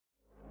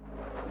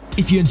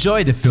If you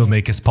enjoy the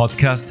Filmmakers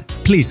Podcast,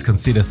 please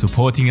consider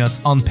supporting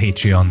us on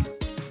Patreon.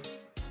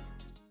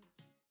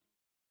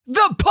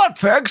 The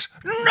Podfix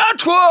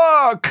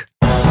Network!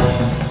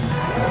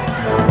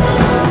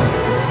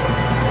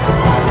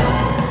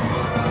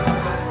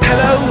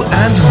 Hello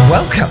and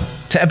welcome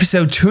to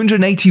episode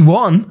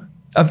 281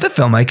 of the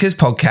Filmmakers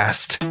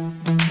Podcast.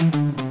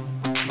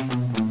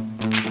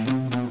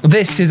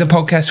 This is a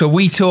podcast where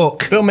we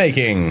talk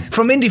filmmaking,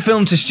 from indie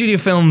film to studio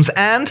films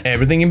and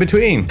everything in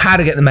between. How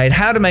to get them made,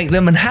 how to make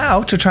them, and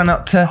how to try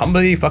not to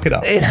humbly fuck it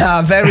up. In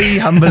our very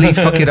humbly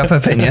fuck it up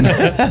opinion.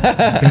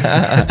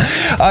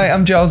 I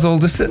am Giles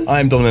Alderson.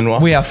 I'm Dom Lenoir.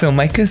 We are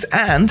filmmakers,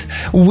 and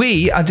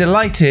we are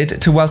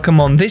delighted to welcome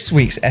on this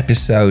week's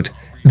episode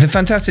the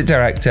fantastic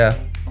director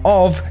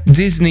of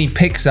Disney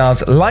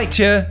Pixar's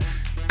Lightyear,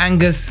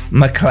 Angus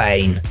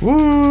MacLane.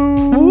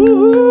 Woo!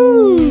 Woo!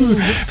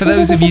 For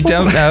those of you who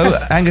don't know,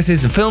 Angus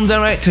is a film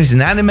director, he's an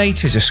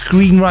animator, he's a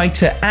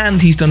screenwriter,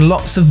 and he's done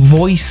lots of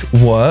voice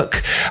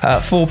work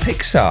for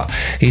Pixar.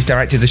 He's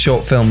directed the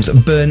short films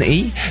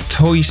Burn-E,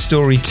 Toy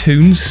Story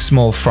Toons,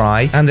 Small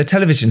Fry, and the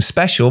television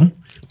special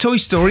Toy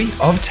Story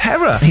of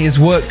Terror. He has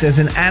worked as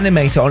an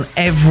animator on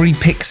every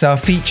Pixar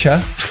feature,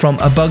 from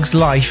A Bug's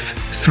Life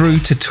through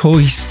to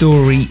Toy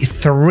Story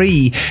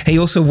 3. He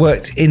also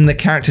worked in the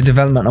character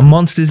development on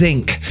Monsters,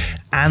 Inc.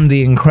 and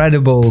The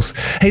Incredibles.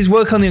 His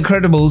work on The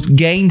Incredibles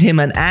gained him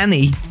an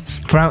Annie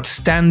for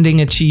outstanding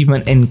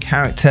achievement in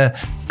character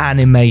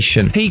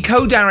animation. He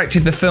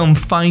co-directed the film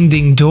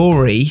Finding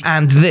Dory,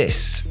 and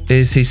this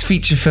is his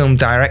feature film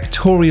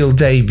directorial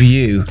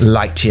debut,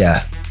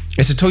 Lightyear.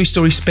 It's a Toy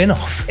Story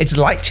spin-off. It's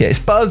Lightyear. It's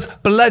Buzz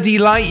bloody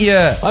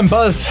Lightyear. I'm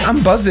buzzed.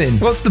 I'm buzzing.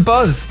 What's the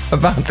buzz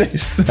about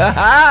this?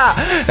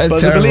 That's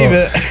Buzz terrible. Believe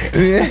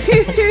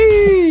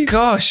it.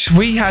 Gosh,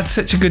 we had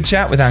such a good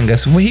chat with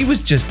Angus. He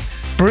was just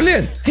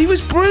brilliant. He was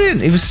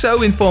brilliant. He was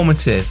so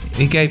informative.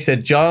 He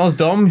said, Giles,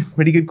 Dom,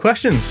 really good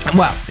questions.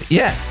 Well,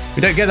 yeah.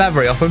 We don't get that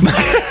very often.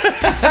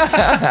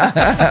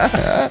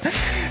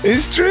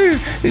 It's true.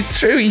 It's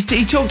true.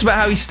 He talked about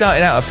how he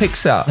started out at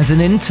Pixar as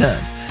an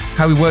intern.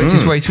 How he worked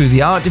his way through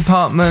the art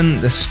department,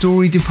 the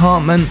story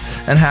department,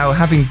 and how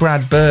having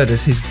Brad Bird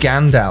as his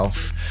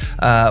Gandalf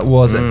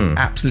was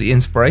absolutely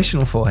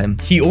inspirational for him.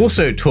 He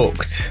also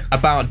talked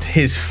about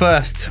his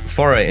first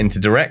foray into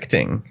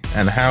directing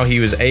and how he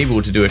was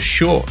able to do a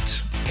short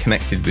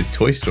connected with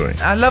Toy Story.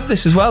 I love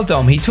this as well,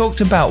 Dom. He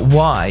talked about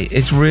why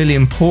it's really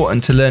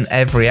important to learn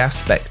every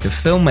aspect of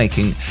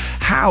filmmaking,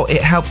 how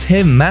it helped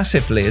him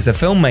massively as a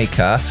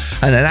filmmaker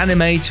and an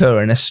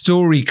animator and a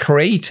story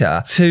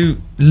creator to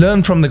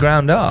learn from the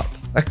ground up.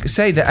 Like I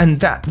say that, and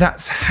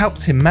that's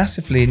helped him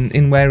massively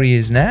in where he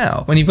is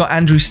now. When you've got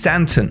Andrew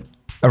Stanton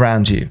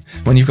around you,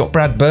 when you've got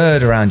Brad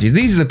Bird around you,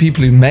 these are the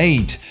people who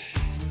made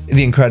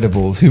The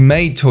Incredibles, who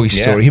made Toy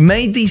Story, who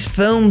made these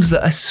films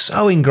that are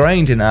so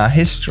ingrained in our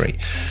history.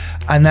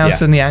 And now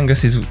suddenly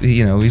Angus is,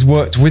 he's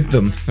worked with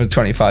them for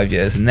 25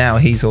 years, and now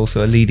he's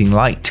also a leading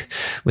light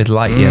with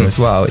Lightyear as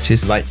well, which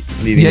is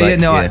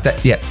leading light.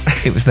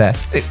 It was there.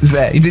 It was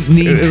there. He didn't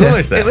need to. It was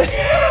always there.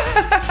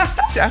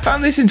 I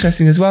found this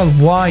interesting as well.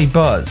 Why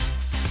Buzz?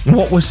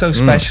 What was so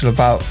special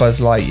about Buzz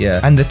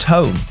Lightyear and the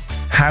tone?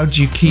 How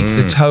do you keep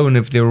the tone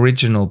of the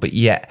original, but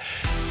yet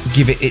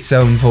give it its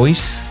own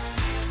voice?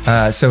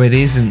 So it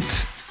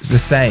isn't the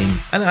same.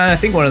 And I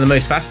think one of the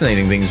most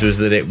fascinating things was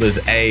that it was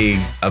a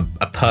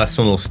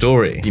personal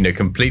story,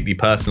 completely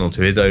personal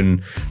to his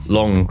own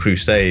long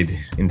crusade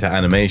into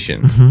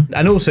animation.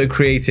 And also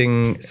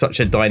creating such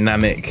a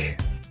dynamic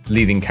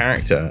leading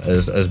character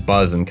as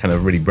Buzz, and kind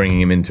of really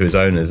bringing him into his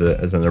own as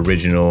an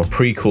original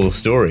prequel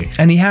story.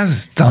 And he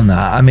has done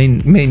that. I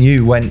mean, me and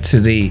you went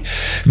to the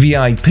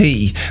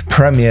VIP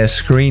premiere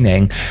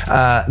screening,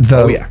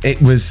 though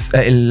it was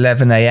at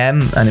 11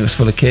 a.m. and it was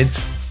full of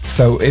kids.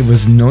 So it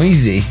was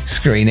noisy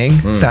screening,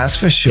 that's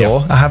for sure.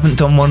 Yep. I haven't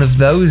done one of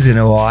those in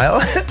a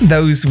while.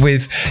 Those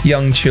with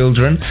young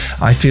children,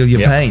 I feel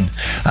your pain.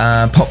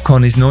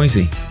 Popcorn is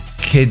noisy.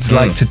 Kids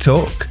like to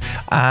talk.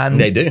 And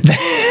they do.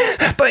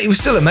 But it was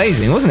still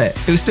amazing, wasn't it?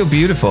 It was still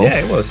beautiful. Yeah,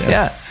 it was.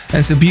 Yeah. And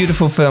it's a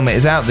beautiful film. It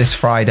is out this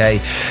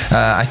Friday.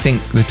 I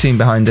think the team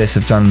behind this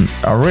have done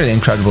a really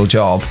incredible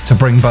job to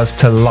bring Buzz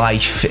to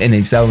life in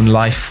its own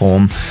life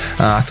form.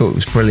 I thought it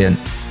was brilliant.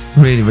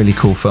 Really, really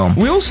cool film.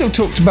 We also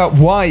talked about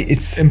why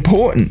it's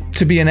important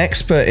to be an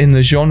expert in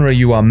the genre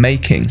you are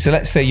making. So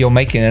let's say you're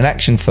making an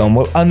action film.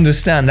 Well,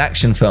 understand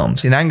action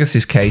films. In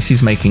Angus's case,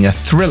 he's making a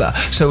thriller.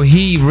 So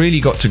he really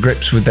got to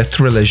grips with the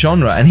thriller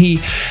genre, and he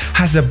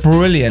has a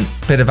brilliant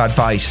bit of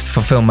advice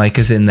for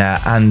filmmakers in there,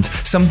 and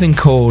something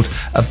called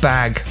a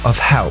bag of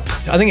help.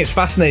 I think it's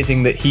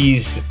fascinating that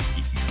he's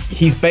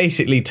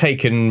basically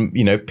taken,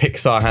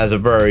 Pixar has a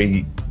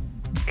very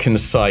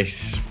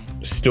concise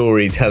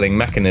storytelling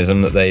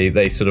mechanism that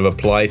they sort of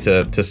apply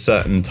to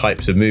certain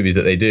types of movies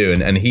that they do,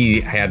 and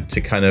he had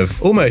to kind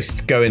of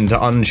almost go into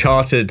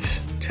uncharted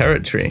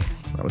territory.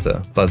 That was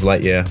a Buzz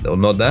Lightyear little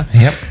nod there.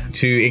 Yep.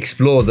 To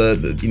explore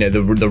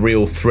the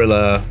real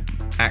thriller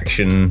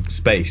action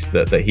space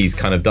that he's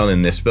kind of done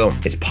in this film.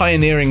 It's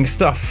pioneering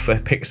stuff for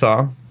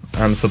Pixar.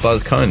 and for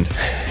Buzz Kind.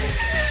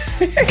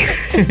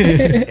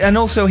 And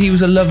also, he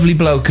was a lovely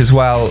bloke as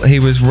well. He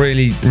was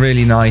really,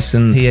 really nice,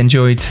 and he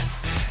enjoyed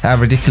our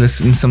ridiculous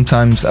and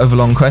sometimes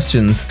overlong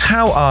questions.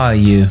 How are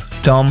you,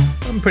 Dom?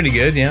 I'm pretty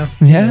good, yeah.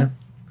 Yeah?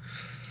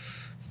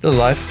 Still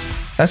alive.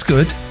 That's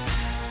good.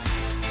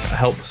 That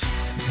helps.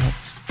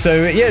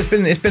 So yeah, it's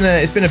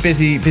been a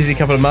busy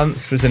couple of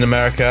months. Was in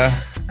America.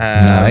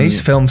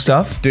 Nice film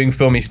stuff. Doing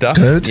filmy stuff.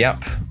 Good.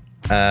 Yep.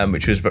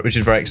 Which is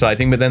very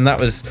exciting. But then that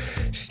was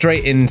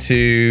straight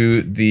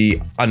into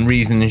the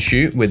Unreason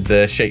shoot with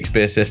the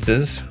Shakespeare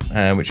sisters,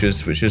 which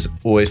was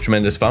always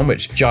tremendous fun.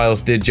 Which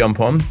Giles did jump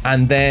on,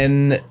 and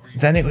then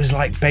it was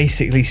like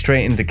basically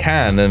straight into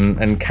Cannes,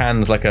 and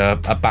Cannes like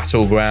a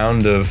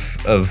battleground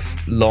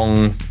of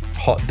long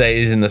hot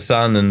days in the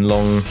sun and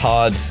long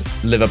hard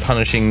liver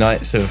punishing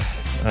nights of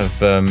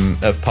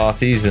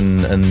parties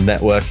and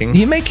networking.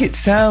 You make it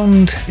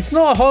sound... It's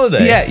not a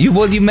holiday. Yeah,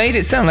 you made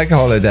it sound like a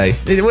holiday.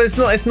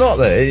 It's not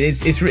though.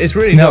 It's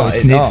really no, not.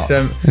 It's not.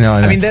 No,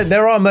 I mean,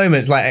 there are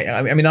moments like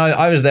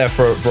I was there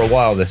for a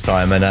while this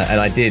time, and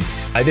I did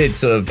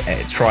sort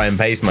of try and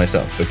pace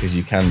myself, because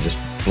you can just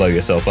blow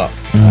yourself up.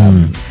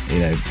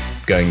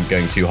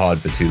 Going too hard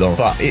for too long.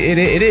 But it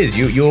is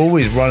you're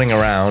always running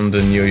around,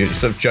 and you're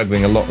sort of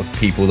juggling a lot of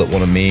people that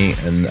want to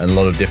meet, and a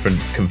lot of different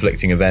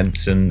conflicting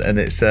events, and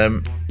it's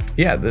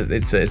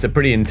it's a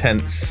pretty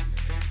intense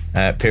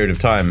period of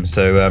time.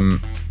 So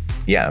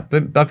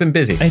but I've been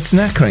busy. It's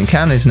knackering.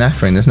 Cannes is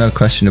knackering. There's no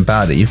question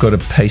about it. You've got to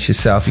pace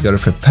yourself. You've got to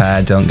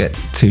prepare. Don't get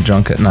too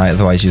drunk at night.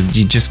 Otherwise,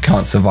 you just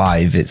can't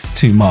survive. It's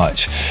too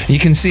much. You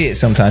can see it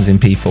sometimes in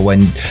people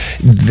when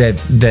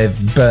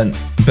they've burnt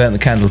the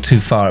candle too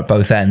far at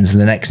both ends,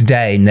 and the next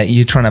day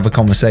you're trying to have a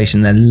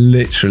conversation, they're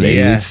literally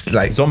it's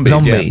like zombies.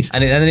 Yeah.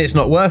 And then it's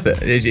not worth it.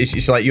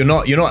 It's like you're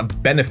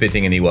not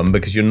benefiting anyone,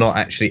 because you're not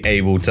actually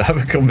able to have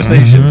a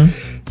conversation.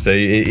 Mm-hmm. So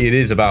it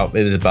is about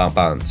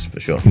balance,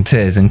 for sure. It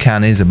is, and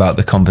Cannes is about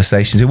the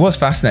conversations. It was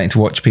fascinating to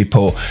watch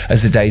people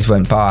as the days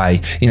went by,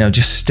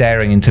 just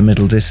staring into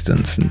middle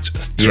distance and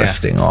just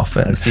drifting off.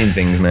 And I've seen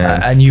things,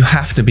 man. And you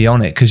have to be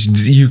on it, because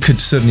you could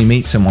suddenly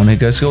meet someone who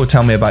goes, "Oh,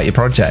 tell me about your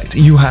project."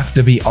 You have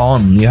to be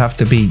on. You have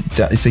to be.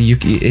 So you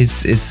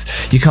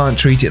can't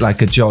treat it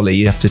like a jolly.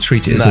 You have to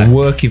treat it as a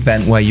work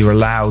event where you're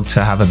allowed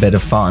to have a bit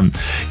of fun.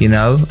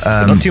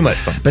 But not too much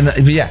fun.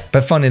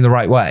 But fun in the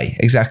right way.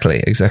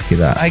 Exactly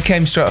that. I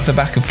came straight off the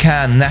back of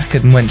Cannes,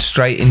 knackered, and went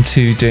straight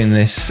into doing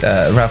this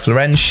Ralph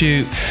Lauren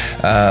shoot,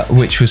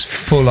 which was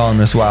full on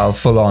as well.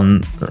 Full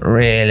on,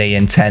 really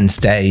intense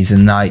days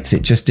and nights.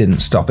 It just didn't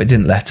stop. It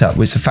didn't let up.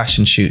 It's a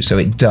fashion shoot, so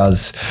it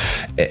does.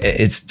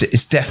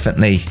 It's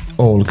definitely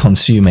all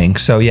consuming.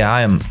 So yeah,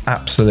 I am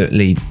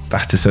absolutely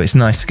battered. So it's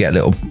nice to get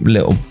a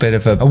little bit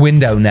of a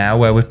window now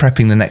where we're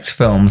prepping the next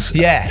films.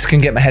 Yes, can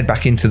get my head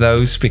back into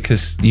those,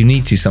 because you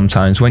need to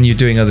sometimes when you're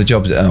doing other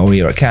jobs or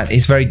you're at Cannes.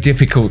 It's very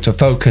difficult to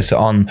focus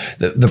on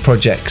the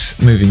projects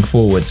moving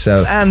forward.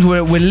 So, and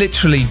we're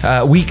literally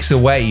weeks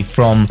away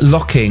from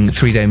locking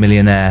 3-Day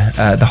Millionaire,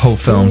 the whole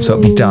film. So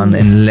it'll be done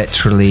in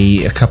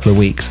literally a couple of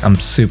weeks. I'm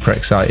super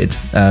excited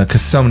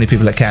because so many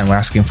people at Cannes were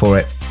asking for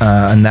it,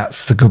 and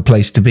that's the good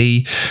place to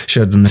be.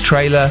 Showed them the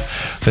trailer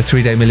for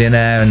 3-Day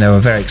Millionaire, and they were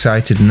very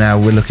excited, and now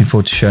we're looking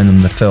forward to showing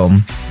them the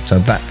film. So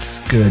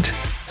that's good.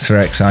 It's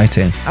very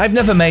exciting. I've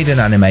never made an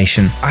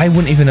animation. I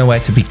wouldn't even know where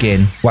to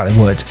begin. Well, I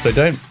would. So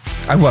don't.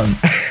 I won't.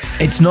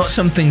 It's not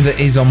something that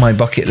is on my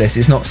bucket list.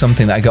 It's not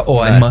something that I go,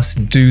 I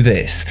must do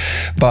this.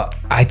 But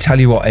I tell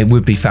you what, it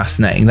would be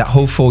fascinating. That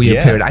whole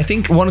 4-year period. I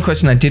think one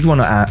question I did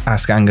want to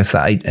ask Angus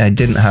that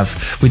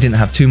we didn't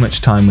have too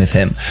much time with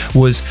him,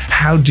 was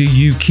how do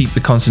you keep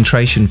the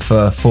concentration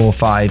for 4 or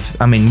 5?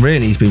 I mean,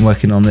 really, he's been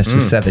working on this for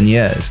 7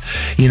 years,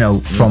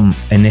 from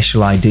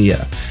initial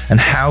idea. And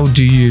how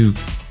do you,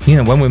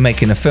 when we're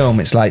making a film,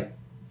 it's like,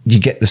 you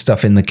get the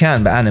stuff in the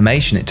can, but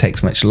animation, it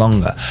takes much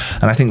longer.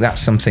 And I think that's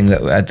something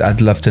that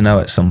I'd love to know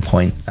at some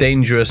point.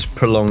 Dangerous,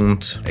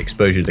 prolonged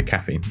exposure to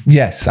caffeine.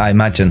 Yes, I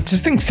imagine.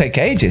 Just things take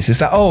ages.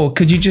 It's like,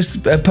 could you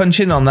just punch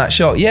in on that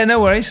shot? Yeah,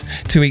 no worries.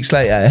 2 weeks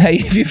later, hey,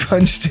 if you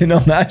punched in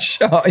on that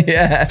shot,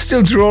 yeah.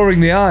 Still drawing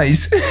the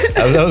eyes.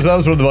 that was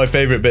one of my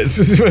favourite bits.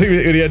 when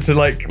he had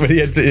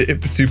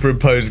to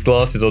superimpose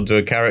glasses onto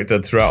a character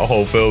throughout a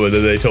whole film, and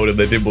then they told him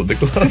they didn't want the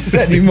glasses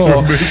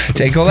anymore.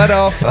 Take all that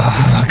off. Oh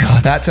my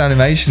God, that's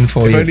animation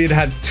for if you. Only it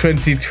had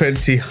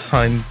 20/20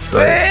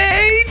 hindsight.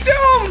 Hey,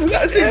 Dom,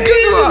 that's a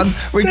good one.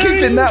 We're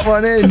keeping that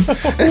one in.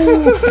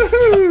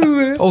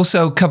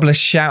 Also, a couple of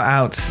shout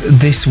outs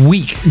this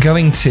week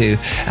going to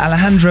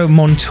Alejandro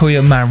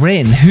Montoya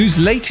Marin, whose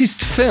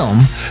latest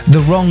film,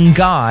 The Wrong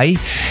Guy,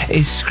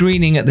 is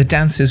screening at the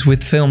Dancers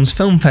with Films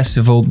Film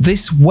Festival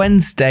this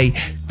Wednesday,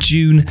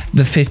 June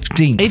the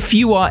 15th. If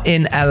you are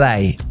in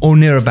LA or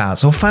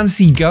nearabouts or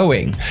fancy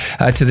going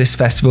to this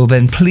festival,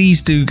 then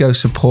please do go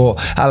support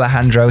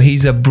Alejandro.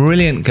 He's a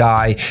brilliant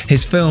guy.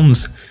 His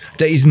films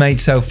that he's made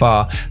so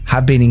far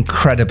have been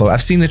incredible.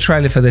 I've seen the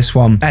trailer for this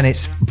one and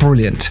it's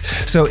brilliant.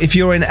 So if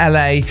you're in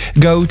LA,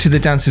 go to the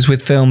Dances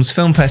with Films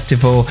Film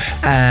Festival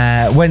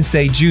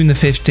Wednesday, June the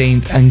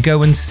 15th, and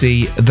go and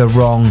see The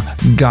Wrong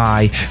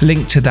Guy.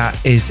 Link to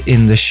that is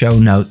in the show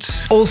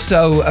notes.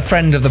 Also, a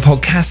friend of the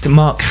podcast,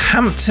 Mark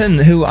Hampton,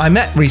 who I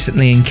met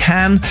recently in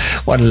Cannes.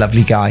 What a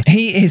lovely guy.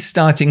 He is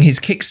starting his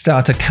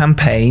Kickstarter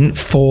campaign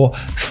for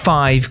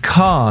 5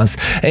 Cars.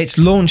 It's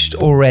launched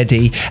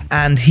already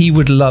and he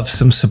would love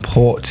some support.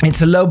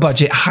 It's a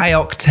low-budget,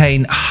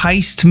 high-octane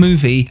heist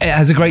movie. It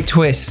has a great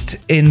twist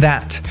in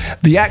that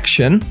the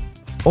action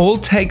all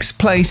takes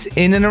place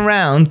in and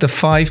around the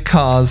 5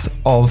 cars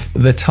of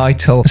the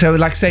title. So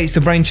like I say, it's the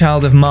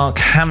brainchild of Mark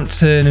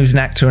Hampton, who's an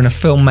actor and a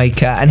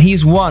filmmaker, and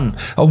he's won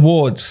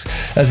awards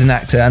as an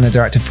actor and a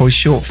director for his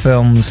short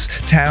films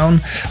Town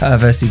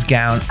versus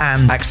Gown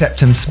and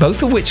Acceptance,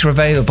 both of which are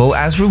available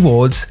as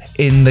rewards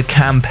in the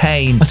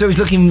campaign. So he's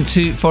looking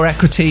for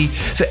equity.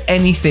 So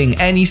anything,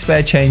 any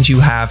spare change you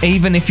have,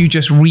 even if you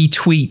just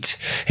retweet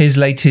his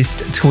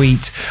latest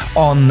tweet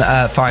on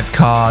 5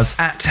 Cars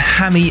at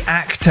Hammy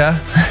Actor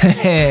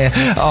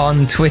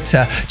on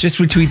Twitter, just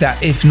retweet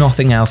that if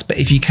nothing else. But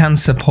if you can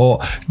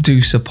support,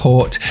 do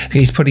support.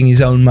 He's putting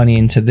his own money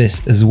into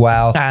this as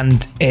well,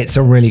 and it's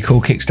a really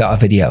cool Kickstarter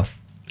video.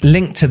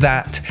 Link to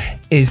that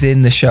is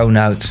in the show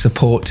notes.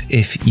 Support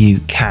if you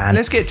can.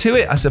 Let's get to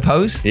it, I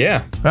suppose.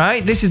 Yeah.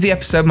 Right, this is the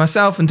episode,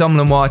 myself and Dom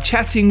Lenoir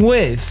chatting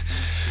with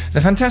the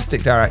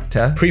fantastic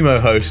director. Primo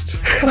host.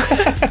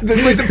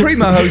 With the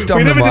primo host, Dom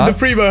Lenoir. We never did the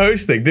primo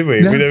host thing, did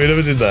we? No. We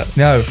never did that.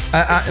 No.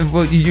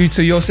 Well,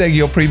 so you're saying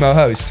you're primo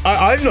host?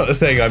 I'm not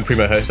saying I'm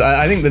primo host.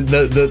 I think that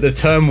the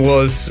term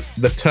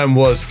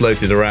was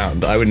floated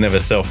around. I would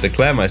never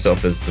self-declare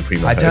myself as the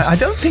primo host. I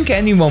don't think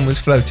anyone was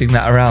floating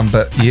that around,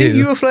 but you. I think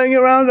you were floating it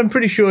around. I'm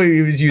pretty sure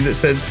it was you that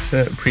said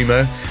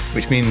primo,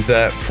 which means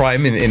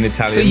prime in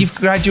Italian. So you've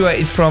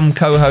graduated from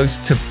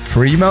co-host to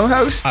primo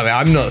host? I mean,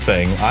 I'm not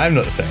saying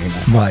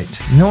that. Right.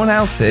 No one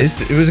else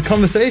is. It was a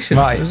conversation.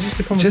 Right. It was just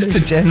a conversation.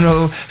 Just a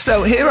general.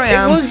 So here I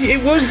am.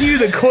 It was you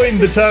that coined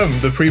the term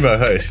the primo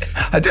host.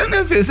 I don't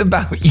know if it was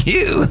about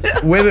you.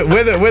 whether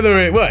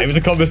it was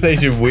a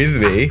conversation with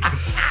me.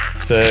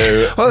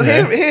 So well,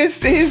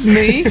 here's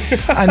me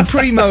and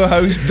primo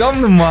host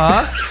Dom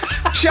Lenoir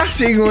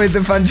chatting with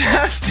the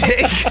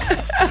fantastic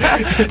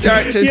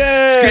director,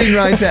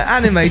 screenwriter,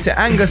 animator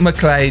Angus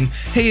MacLane.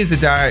 He is the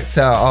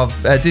director of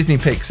Disney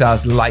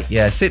Pixar's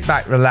Lightyear. Sit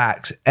back,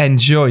 relax,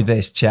 enjoy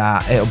this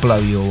chat. It'll blow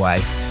you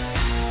away.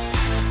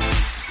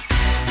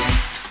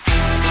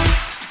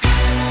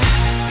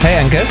 Hey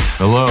Angus.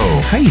 Hello.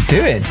 How you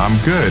doing? I'm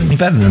good.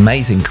 You've had an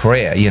amazing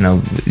career. You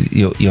know,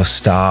 your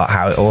start,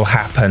 how it all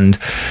happened,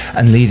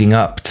 and leading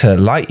up to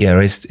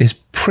Lightyear is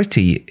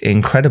pretty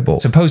incredible. I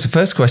suppose the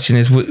first question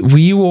is, were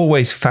you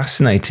always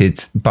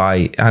fascinated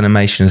by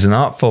animation as an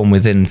art form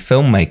within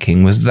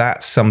filmmaking? Was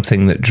that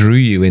something that drew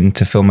you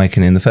into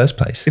filmmaking in the first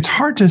place? It's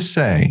hard to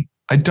say.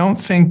 I don't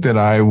think that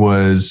I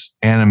was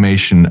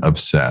animation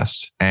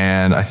obsessed,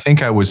 and I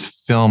think I was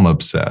film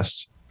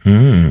obsessed.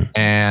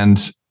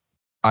 And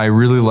I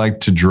really like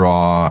to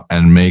draw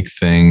and make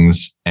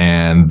things.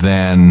 And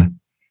then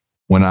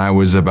when I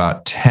was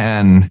about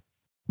 10,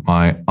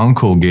 my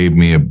uncle gave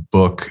me a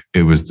book.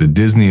 It was the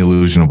Disney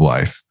Illusion of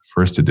Life,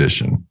 first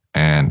edition.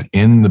 And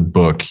in the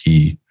book,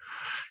 he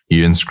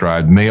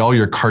inscribed, "May all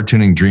your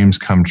cartooning dreams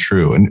come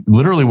true." And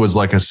literally was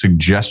like a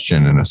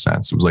suggestion in a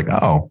sense. It was like,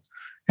 oh,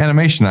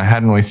 animation. I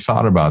hadn't really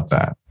thought about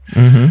that.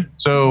 Mm-hmm.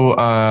 So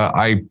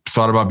I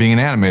thought about being an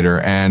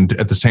animator, and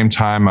at the same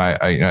time,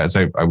 as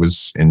I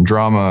was in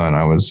drama and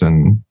I was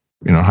in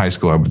high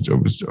school,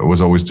 I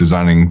was always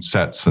designing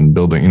sets and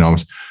building. I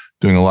was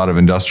doing a lot of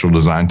industrial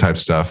design type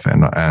stuff,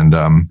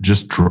 and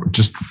just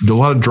a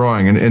lot of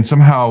drawing, and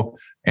somehow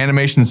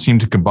animation seemed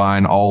to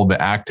combine all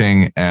the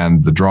acting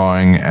and the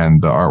drawing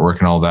and the artwork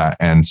and all that.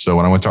 And so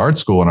when I went to art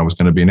school and I was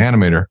going to be an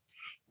animator,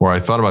 or I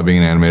thought about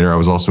being an animator, I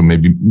was also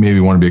maybe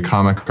want to be a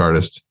comic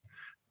artist.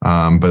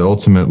 But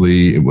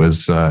ultimately, it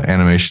was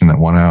animation that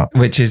won out,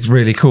 which is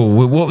really cool.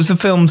 What was the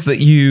films that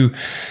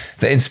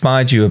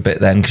inspired you a bit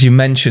then? Because you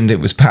mentioned it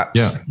was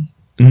perhaps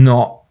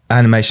not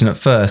animation at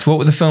first. What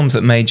were the films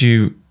that made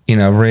you,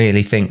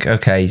 really think,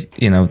 okay,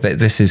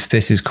 this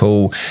is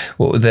cool?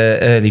 What were the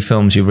early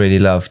films you really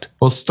loved?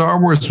 Well,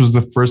 Star Wars was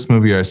the first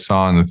movie I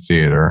saw in the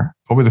theater.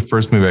 Probably the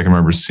first movie I can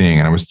remember seeing,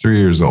 and I was 3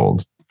 years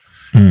old.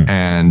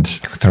 And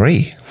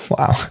 3.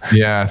 Wow.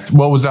 Yeah.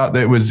 What was out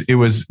there? It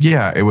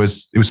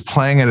was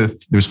playing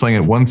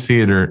at one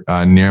theater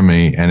near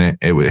me, and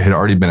it had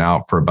already been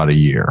out for about a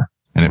year,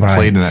 and it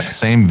played in that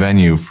same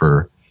venue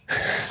for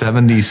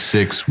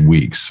 76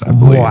 weeks, I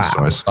believe. Wow.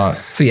 So I saw it.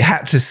 So you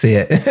had to see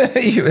it.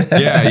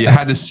 Yeah, you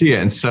had to see it.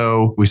 And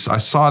so I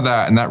saw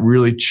that, and that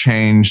really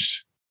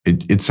changed.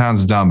 It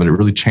sounds dumb, but it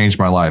really changed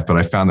my life. But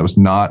I found that was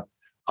not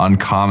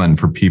uncommon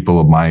for people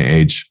of my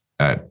age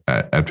at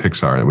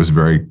Pixar. It was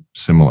very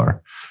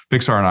similar.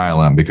 Pixar and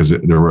ILM, because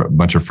there were a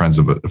bunch of friends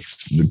of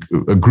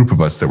a group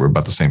of us that were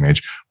about the same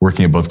age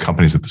working at both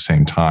companies at the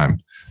same time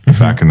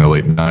back in the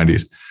late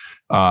 90s.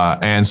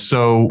 And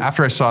so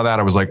after I saw that,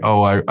 I was like,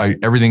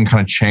 everything kind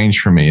of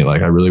changed for me.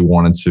 Like I really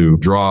wanted to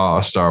draw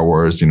Star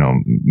Wars,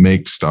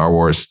 make Star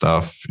Wars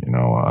stuff,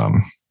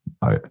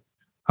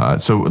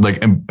 so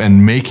like,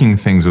 and making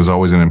things was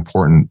always an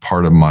important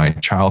part of my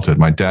childhood.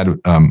 My dad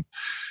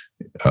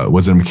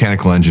was a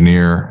mechanical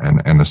engineer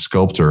and a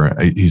sculptor.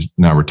 He's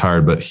now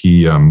retired, but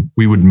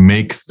we would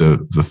make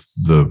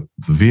the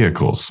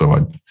vehicles.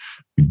 So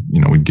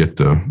we'd get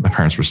my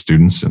parents were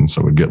students, and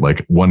so we'd get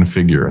like one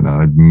figure, and then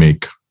I'd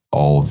make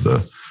all of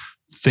the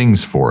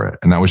things for it.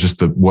 And that was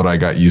just what I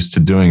got used to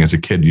doing as a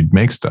kid. You'd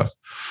make stuff.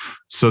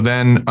 So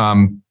then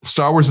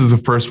Star Wars is the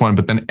first one,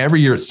 but then every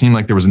year it seemed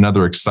like there was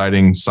another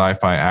exciting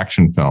sci-fi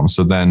action film.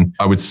 So then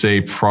I would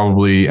say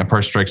probably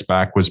Empire Strikes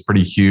Back was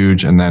pretty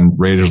huge. And then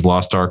Raiders of the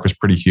Lost Ark was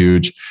pretty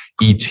huge.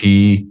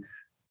 E.T.,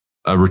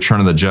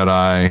 Return of the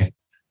Jedi,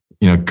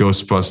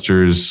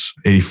 Ghostbusters,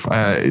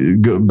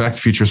 85, Back to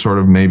the Future sort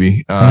of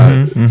maybe.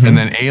 And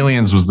then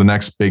Aliens was the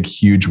next big,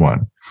 huge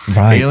one.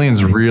 Right.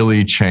 Aliens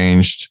really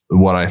changed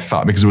what I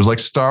thought, because it was like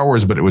Star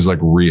Wars, but it was like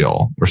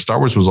real. Or Star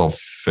Wars was all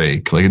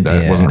fake. Like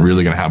that wasn't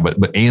really going to happen.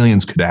 But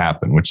Aliens could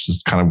happen, which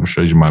just kind of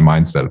shows you my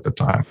mindset at the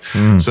time.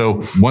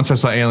 So once I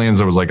saw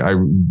Aliens, I was like,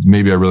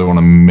 maybe I really want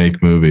to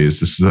make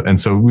movies. And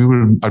so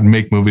I'd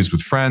make movies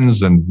with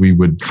friends, and we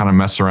would kind of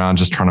mess around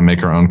just trying to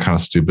make our own kind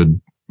of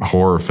stupid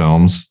horror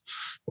films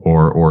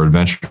or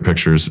adventure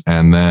pictures.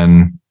 And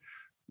then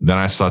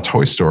I saw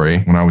Toy Story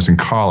when I was in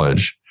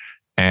college.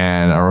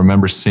 And I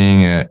remember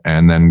seeing it,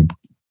 and then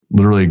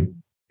literally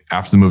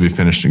after the movie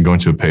finished and going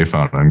to a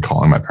payphone and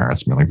calling my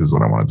parents and being like, this is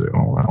what I want to do. I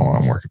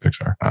want to work at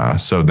Pixar.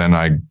 So then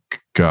I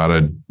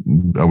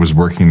was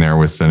working there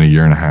within a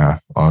year and a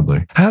half,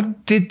 oddly. How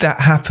did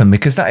that happen?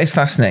 Because that is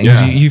fascinating.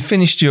 Yeah. You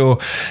finished your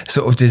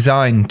sort of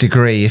design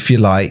degree, if you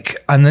like,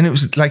 and then it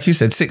was, like you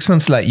said, 6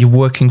 months later, you're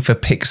working for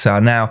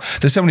Pixar. Now,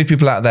 there's so many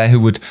people out there who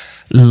would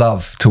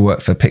love to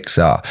work for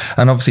Pixar.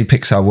 And obviously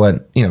Pixar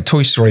weren't,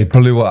 Toy Story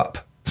blew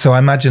up. So I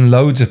imagine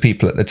loads of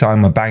people at the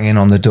time were banging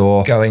on the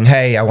door going,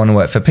 hey, I want to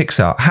work for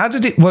Pixar. How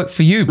did it work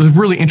for you? It was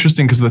really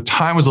interesting because the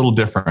time was a little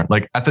different.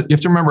 Like you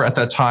have to remember at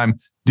that time,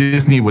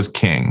 Disney was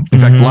king. In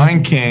fact,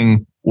 Lion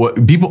King,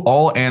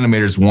 all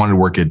animators wanted to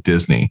work at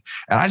Disney.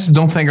 And I just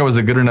don't think I was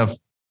a good enough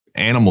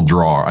animal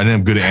drawer. I didn't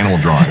have good animal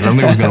drawing. I don't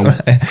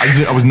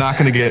think I was not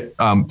going to get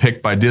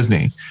picked by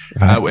Disney.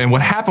 And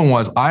what happened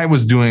was I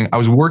was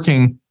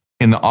working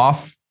in the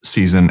off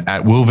season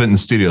at Will Vinton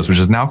Studios, which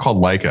is now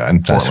called Leica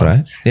in Portland. That's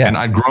right. Yeah. And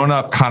I'd grown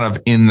up kind of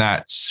in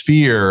that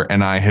sphere,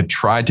 and I had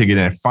tried to get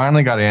in. I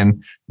finally got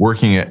in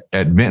working at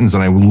Vinton's,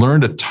 and I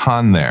learned a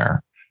ton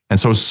there. And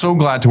so I was so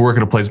glad to work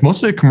at a place,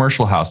 mostly a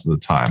commercial house at the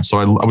time. So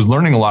I was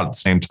learning a lot at the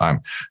same time.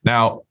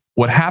 Now,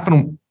 what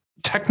happened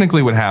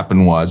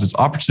was it's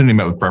opportunity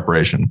met with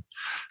preparation.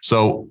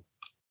 So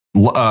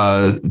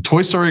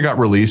Toy Story got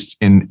released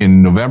in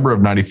November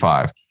of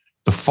 95.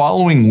 The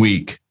following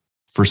week,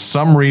 for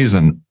some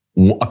reason,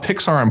 a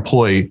Pixar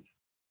employee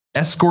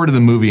escorted the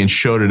movie and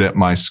showed it at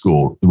my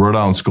school, the Rhode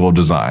Island School of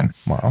Design.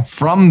 Wow.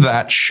 From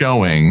that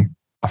showing,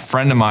 a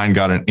friend of mine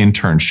got an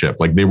internship.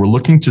 Like they were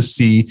looking to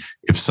see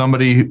if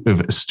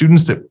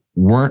students that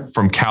weren't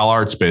from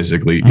CalArts,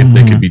 basically, if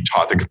they could be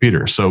taught the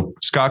computer. So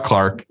Scott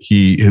Clark,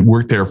 he had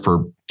worked there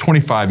for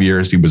 25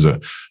 years. He was a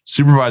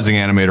supervising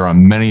animator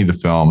on many of the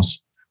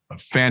films, a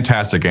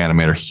fantastic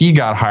animator. He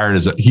got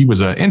hired he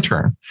was an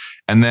intern.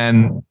 And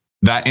then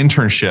that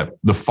internship,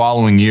 the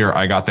following year,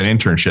 I got that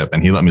internship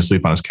and he let me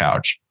sleep on his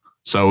couch.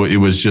 So it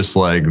was just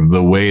like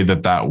the way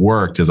that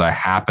worked is I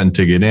happened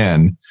to get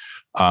in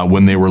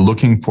when they were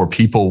looking for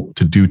people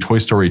to do Toy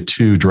Story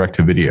 2 direct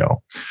to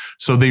video.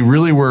 So they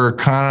really were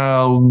kind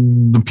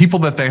of, the people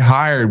that they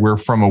hired were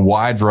from a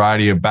wide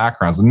variety of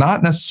backgrounds,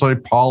 not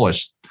necessarily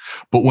polished.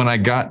 But when I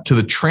got to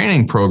the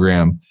training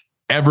program,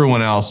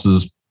 everyone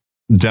else's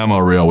demo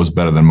reel was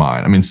better than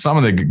mine. I mean, some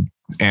of the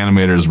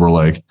animators were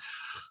like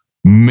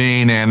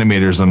main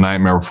animators on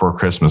Nightmare Before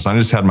Christmas. I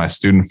just had my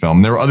student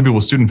film. There were other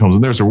people's student films,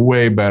 and theirs are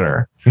way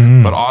better.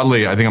 But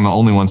oddly, I think I'm the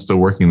only one still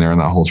working there in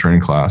that whole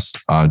training class,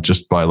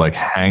 just by like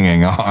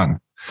hanging on.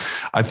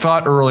 I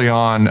thought early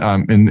on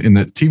in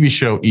the TV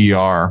show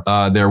ER,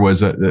 there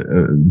was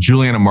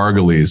Juliana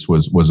Margulies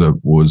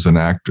was an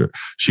actor.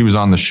 She was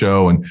on the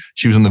show, and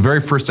she was in the very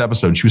first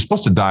episode. She was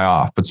supposed to die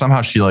off, but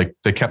somehow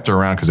they kept her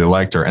around because they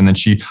liked her. And then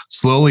she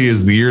slowly,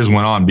 as the years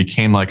went on,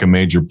 became like a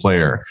major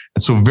player.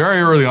 And so very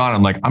early on,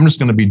 I'm like, I'm just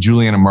going to be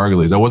Juliana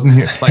Margulies. I wasn't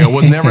here, I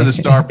was never the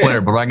star player,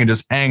 but if I can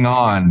just hang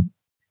on,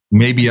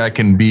 maybe I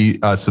can be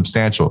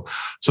substantial.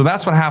 So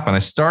that's what happened. I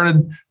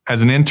started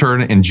as an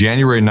intern in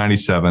January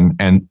 97,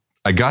 and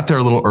I got there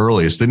a little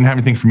early, so they didn't have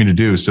anything for me to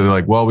do. So they're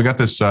like, well, we got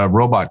this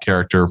robot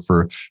character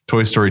for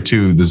Toy Story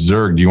 2, the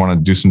Zurg. Do you want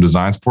to do some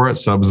designs for it?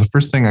 So it was the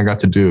first thing I got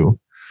to do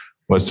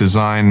was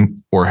design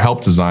or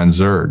help design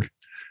Zurg.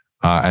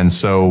 And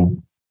so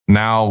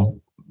now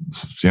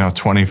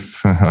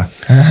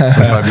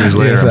 25 years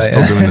later, I'm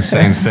still doing the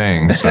same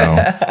thing. So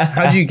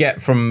how do you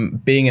get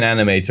from being an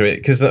animator?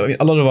 Because a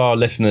lot of our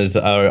listeners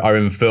are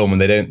in film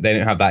and they don't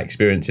have that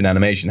experience in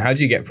animation. How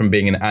do you get from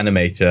being an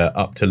animator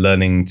up to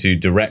learning to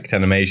direct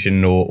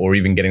animation or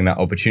even getting that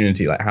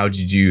opportunity? Like, how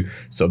did you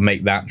sort of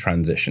make that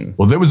transition?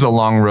 Well, there was a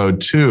long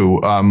road too.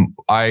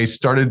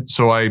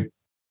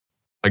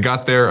 I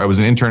got there, I was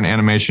an intern in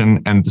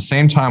animation. And at the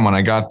same time, when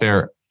I got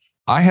there,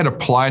 I had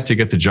applied to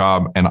get the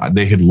job and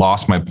they had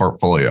lost my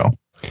portfolio.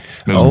 It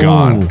was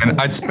gone. And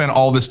I'd spent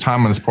all this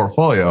time on this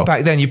portfolio.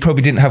 Back then, you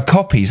probably didn't have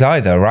copies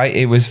either, right?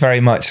 It was very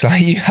much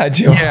like you had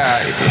your...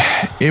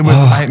 Yeah, it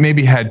was, I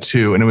maybe had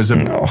two, and it was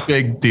a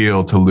big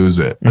deal to lose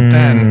it. But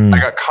then I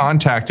got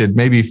contacted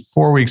maybe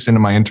 4 weeks into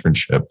my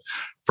internship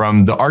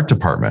from the art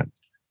department,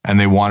 and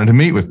they wanted to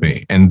meet with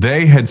me, and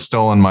they had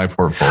stolen my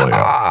portfolio.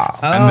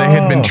 And they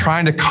had been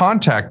trying to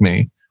contact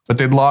me, but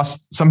they'd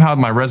lost, somehow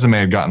my resume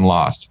had gotten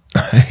lost.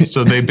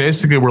 So they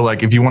basically were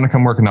like, if you want to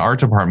come work in the art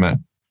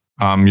department,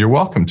 you're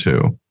welcome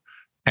to.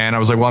 And I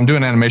was like, well, I'm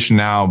doing animation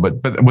now. But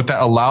what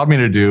that allowed me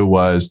to do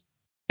was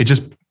it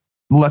just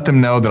let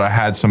them know that I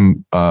had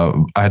some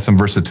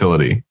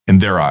versatility in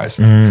their eyes.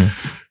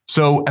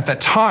 So at that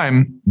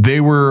time,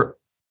 it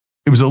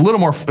was a little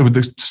more,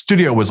 the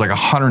studio was like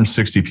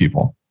 160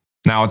 people.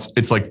 Now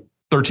it's like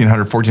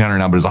 1,300, 1,400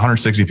 now, but it's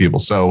 160 people.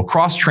 So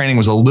cross training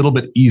was a little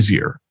bit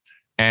easier.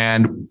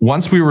 And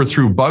once we were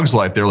through Bug's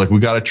Life, they're like, we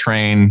got to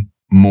train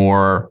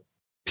more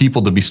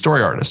people to be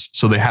story artists.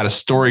 So they had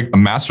a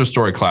master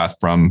story class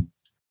from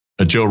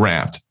Joe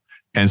Ranft.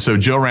 And so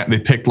Joe Ranft, they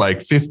picked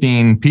like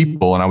 15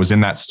 people, and I was in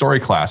that story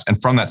class. And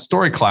from that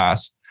story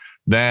class,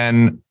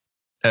 then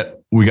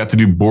we got to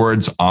do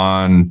boards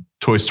on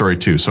Toy Story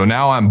 2. So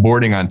now I'm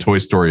boarding on Toy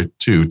Story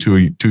 2,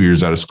 two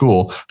years out of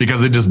school, because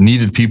they just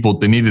needed people.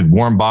 They needed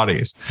warm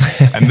bodies.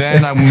 And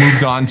then I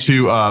moved on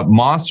to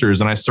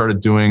Monsters, and I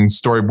started doing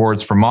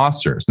storyboards for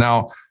Monsters.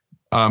 Now,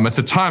 at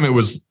the time, it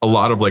was a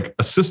lot of like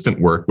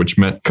assistant work, which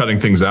meant cutting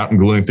things out and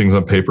gluing things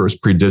on paper. It was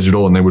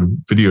pre-digital, and they would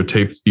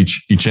videotape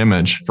each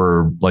image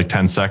for like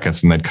 10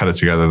 seconds, and they'd cut it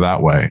together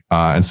that way.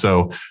 And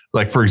so,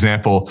 like, for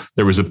example,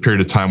 there was a period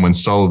of time when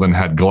Sullivan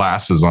had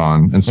glasses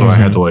on. And so I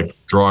had to like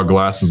draw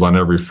glasses on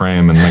every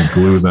frame and like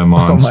glue them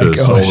onto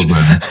Sullivan.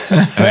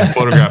 And they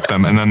photographed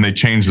them. And then they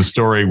changed the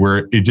story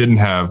where it didn't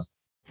have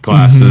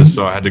glasses.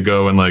 So I had to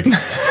go and like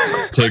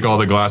take all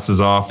the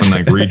glasses off and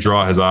like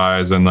redraw his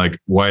eyes and like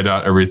white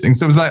out everything.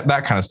 So it was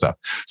that kind of stuff.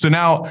 So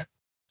now,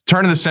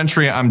 turn of the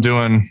century, I'm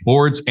doing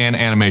boards and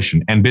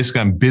animation. And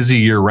basically I'm busy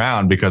year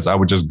round because I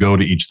would just go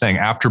to each thing.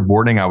 After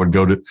boarding, I would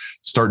go to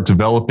start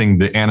developing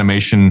the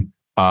animation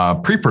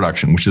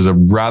pre-production, which is a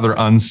rather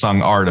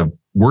unsung art of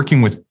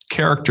working with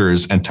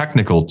characters and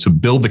technical to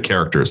build the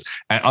characters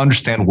and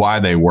understand why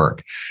they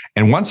work.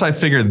 And once I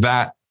figured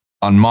that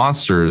on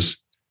Monsters,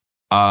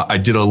 I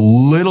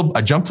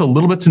jumped a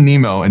little bit to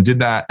Nemo and did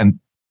that and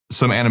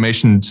some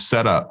animation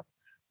setup.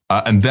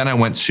 And then I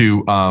went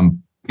to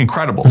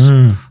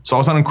Incredibles. So I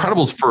was on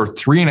Incredibles for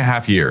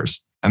 3.5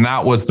 years. And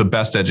that was the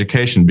best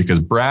education because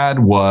Brad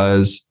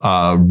was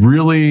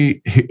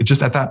really,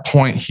 just at that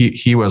point,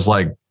 he was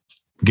like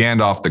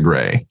Gandalf the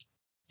Grey.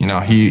 You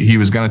know, he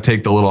was going to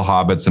take the little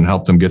hobbits and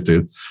help them get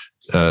to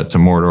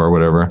Mordor or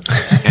whatever.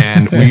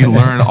 And we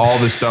learned all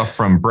this stuff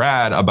from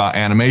Brad about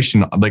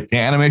animation. Like the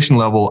animation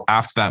level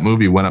after that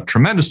movie went up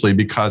tremendously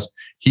because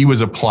he was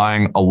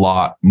applying a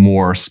lot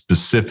more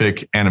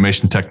specific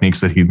animation techniques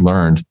that he'd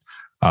learned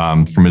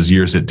from his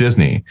years at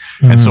Disney.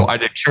 And so I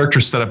did character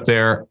setup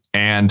there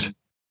and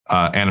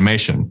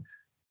animation.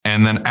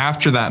 And then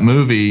after that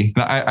movie,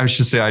 I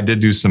should say I did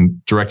do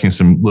some directing,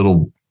 some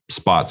little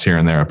spots here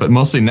and there, but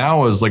mostly now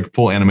it was like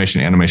full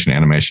animation.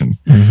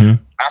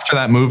 After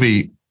that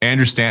movie,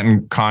 Andrew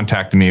Stanton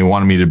contacted me and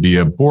wanted me to be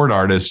a board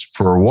artist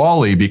for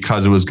WALL-E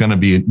because it was going to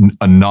be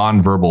a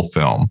non-verbal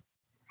film.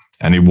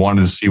 And he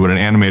wanted to see what an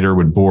animator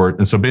would board.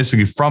 And so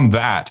basically from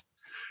that,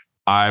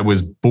 I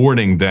was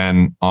boarding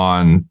then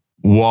on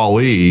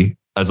WALL-E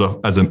as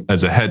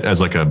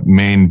like a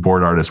main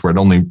board artist where I'd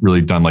only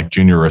really done like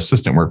junior or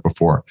assistant work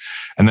before.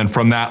 And then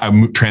from that, I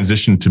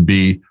transitioned to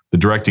be the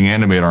directing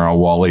animator on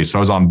WALL-E. So I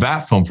was on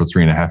that film for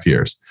 3.5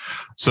 years.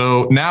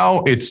 So now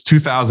it's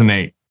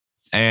 2008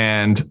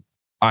 and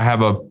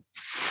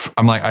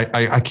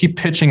I keep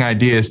pitching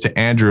ideas to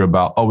Andrew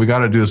about, we got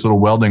to do this little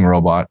welding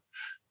robot.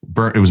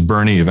 It was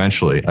Bernie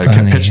eventually. I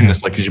kept pitching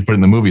this, like, because you put it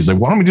in the movies, like,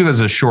 why don't we do this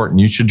as a short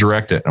and you should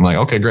direct it? I'm like,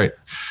 okay, great.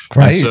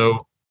 And so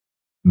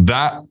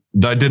I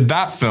did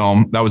that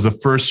film. That was the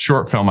first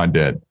short film I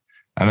did.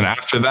 And then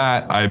after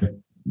that, I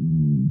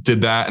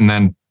did that. And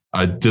then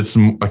I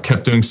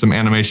kept doing some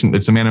animation.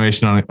 It's some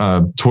animation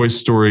on Toy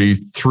Story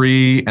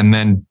 3 and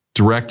then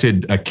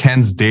directed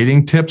Ken's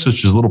Dating Tips,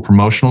 which is a little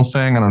promotional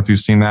thing. I don't know if you've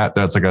seen that.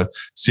 That's like a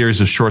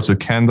series of shorts with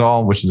Ken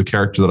doll, which is a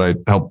character that I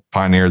helped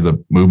pioneer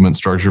the movement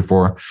structure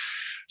for.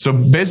 So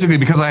basically,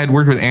 because I had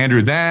worked with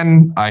Andrew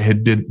then, I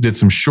did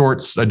some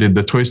shorts. I did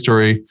the Toy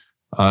Story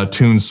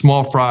tune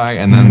Small Fry,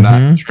 and then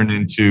that turned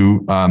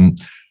into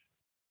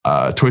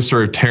Toy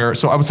Story Terror.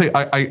 So I would say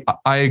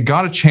I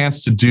got a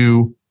chance to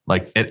do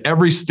Like at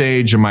every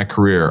stage of my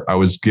career, I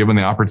was given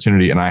the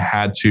opportunity and I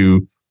had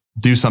to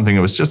do something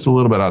that was just a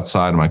little bit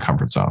outside of my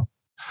comfort zone.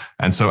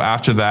 And so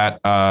after that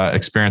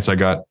experience, I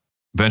got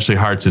eventually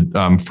hired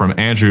from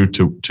Andrew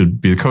to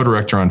be the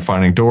co-director on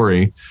Finding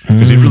Dory,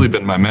 because he'd really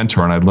been my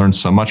mentor and I'd learned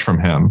so much from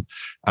him.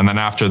 And then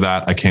after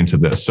that, I came to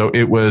this. So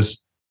it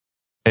was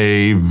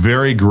a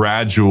very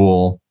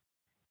gradual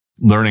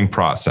learning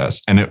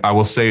process. And I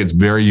will say it's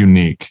very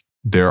unique.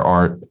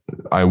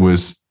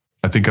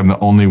 I think I'm the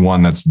only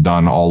one that's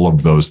done all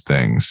of those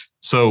things.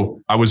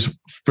 So I was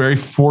very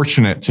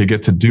fortunate to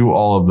get to do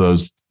all of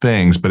those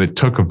things, but it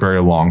took a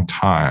very long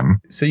time.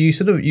 So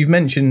you've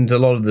mentioned a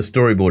lot of the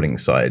storyboarding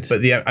side,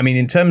 but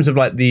in terms of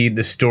like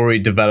the story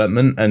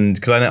development, and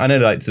because I know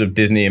like sort of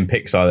Disney and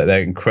Pixar, that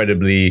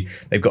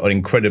they've got an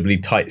incredibly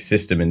tight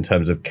system in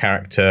terms of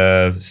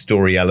character,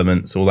 story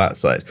elements, all that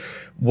side.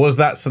 Was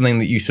that something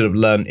that you sort of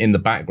learned in the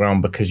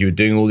background because you were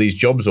doing all these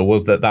jobs, or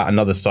was that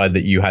another side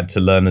that you had to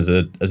learn as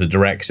a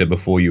director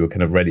before you were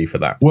kind of ready for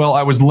that? Well,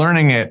 I was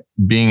learning it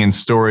being in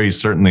stories,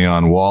 certainly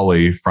on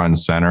WALL-E front and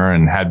center,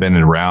 and had been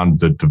around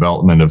the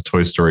development of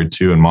Toy Story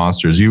 2 and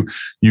Monsters. You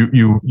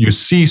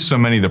see so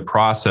many of the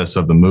process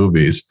of the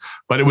movies,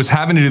 but it was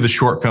having to do the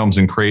short films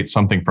and create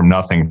something from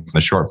nothing from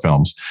the short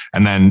films,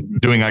 and then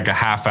doing like a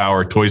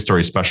half-hour Toy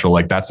Story special.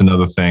 Like that's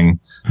another thing,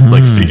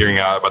 like figuring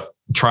out about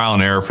trial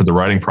and error for the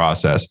writing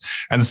process.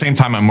 At the same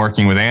time, I'm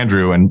working with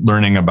Andrew and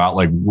learning about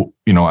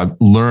I've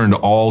learned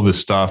all this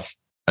stuff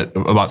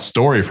about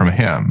story from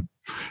him,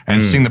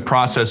 and seeing the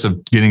process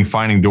of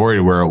Finding Dory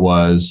to where it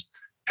was,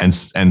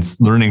 and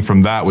learning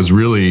from that was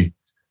really,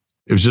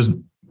 it was just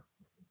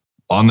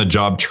on the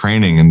job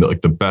training and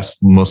like the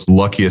best, most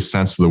luckiest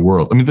sense of the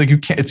world. I mean, like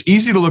it's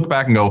easy to look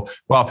back and go,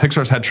 wow,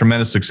 Pixar's had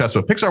tremendous success,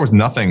 but Pixar was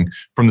nothing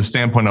from the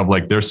standpoint of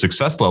like their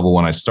success level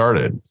when I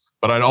started.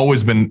 But I'd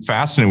always been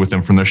fascinated with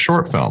them from their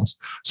short films.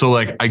 So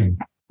like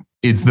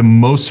it's the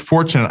most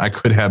fortunate I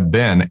could have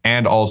been.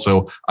 And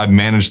also I've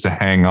managed to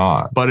hang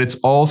on, but it's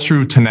all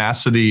through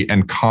tenacity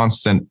and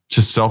constant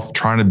just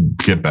trying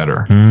to get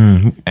better.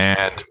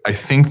 And I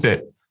think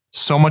that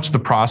so much of the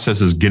process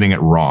is getting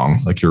it wrong.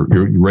 Like you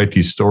write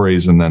these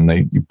stories and then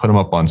you put them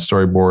up on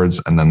storyboards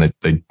and then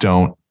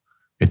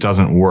it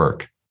doesn't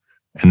work.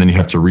 And then you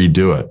have to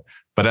redo it.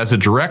 But as a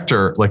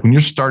director, like when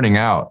you're starting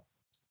out,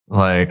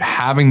 like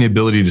having the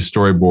ability to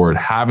storyboard,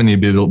 having the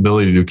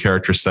ability to do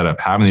character setup,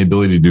 having the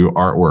ability to do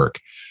artwork,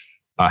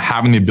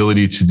 having the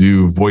ability to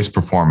do voice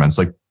performance,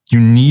 like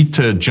you need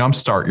to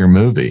jumpstart your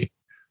movie.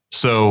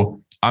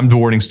 So I'm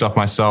boarding stuff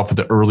myself at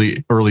the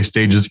early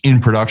stages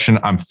in production.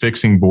 I'm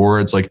fixing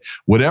boards, like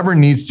whatever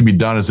needs to be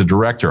done as a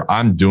director,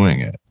 I'm doing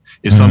it.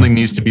 If something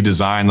needs to be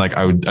designed, like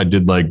I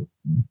did like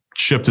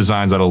chip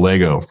designs out of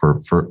Lego for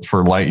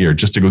Lightyear,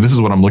 just to go, this is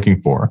what I'm looking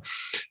for.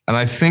 And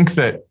I think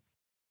that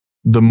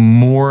the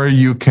more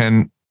you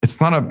can,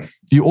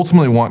 you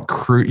ultimately want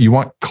you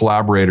want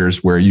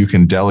collaborators where you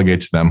can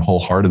delegate to them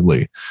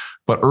wholeheartedly.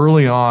 But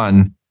early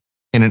on,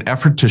 in an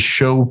effort to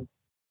show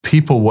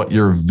people what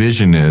your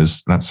vision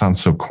is, that sounds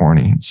so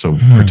corny, it's so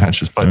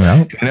pretentious, but in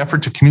an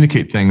effort to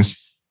communicate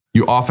things,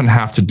 you often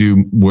have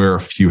to wear a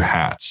few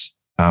hats.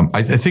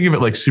 I think of it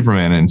like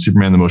Superman and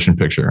Superman the Motion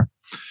Picture.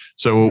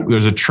 So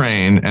there's a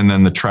train and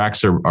then the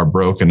tracks are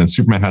broken and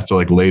Superman has to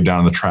like lay down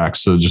on the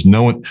tracks. So just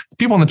the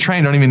people on the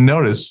train don't even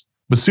notice.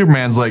 But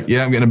Superman's like,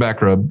 yeah, I'm getting a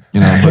back rub,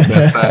 but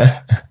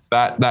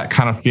that's that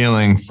kind of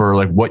feeling for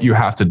like what you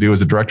have to do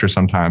as a director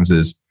sometimes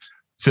is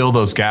fill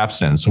those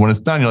gaps in. So when it's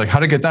done, you're like,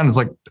 how'd it get done? It's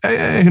like,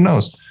 hey, who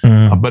knows?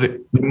 But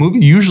the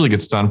movie usually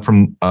gets done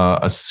from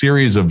a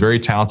series of very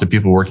talented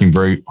people working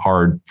very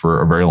hard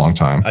for a very long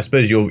time. I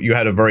suppose you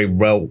had a very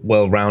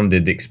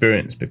well-rounded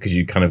experience because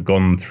you kind of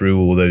gone through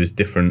all those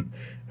different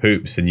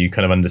hoops and you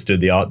kind of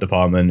understood the art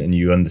department and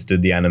you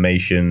understood the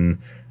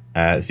animation.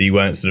 So you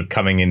weren't sort of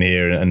coming in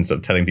here and sort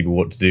of telling people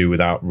what to do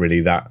without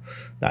really that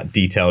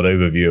detailed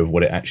overview of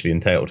what it actually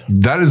entailed.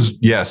 That is,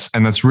 yes.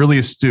 And that's really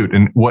astute.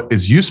 And what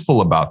is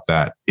useful about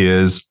that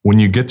is when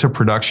you get to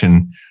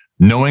production,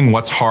 knowing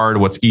what's hard,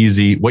 what's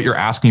easy, what you're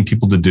asking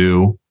people to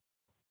do,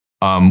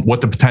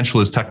 what the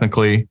potential is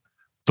technically,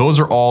 those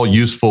are all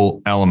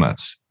useful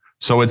elements.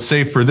 So I'd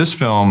say for this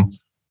film,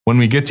 when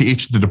we get to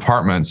each of the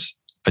departments,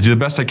 I do the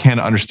best I can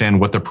to understand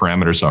what the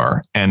parameters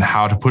are and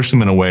how to push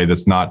them in a way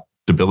that's not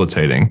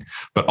debilitating,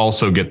 but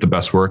also get the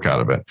best work out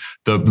of it.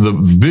 The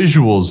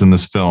visuals in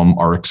this film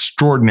are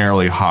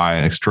extraordinarily high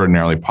and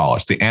extraordinarily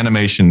polished. The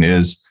animation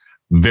is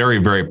very,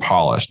 very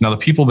polished. Now, the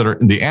people that are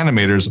the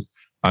animators,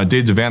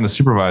 Dave Devan, the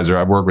supervisor,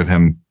 I've worked with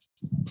him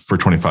for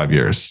 25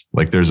 years.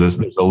 Like there's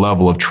a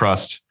level of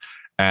trust.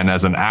 And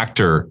as an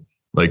actor,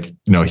 like,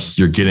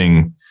 you're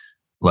getting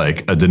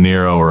like a De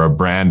Niro or a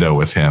Brando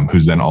with him,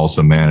 who's then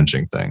also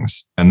managing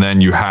things. And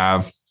then you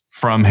have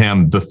from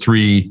him,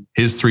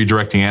 his three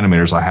directing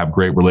animators, I have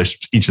great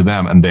relationships with each of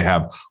them. And they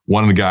have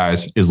one of the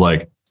guys is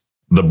like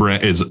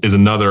is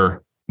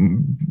another.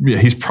 Yeah,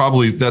 he's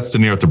probably, that's De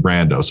Niro to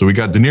Brando. So we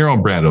got De Niro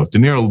and Brando. De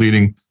Niro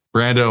leading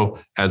Brando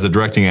as a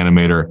directing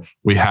animator.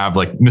 We have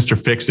like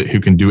Mr. Fix-It, who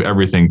can do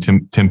everything.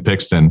 Tim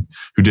Pixton,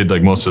 who did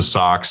like most of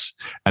Socks.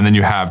 And then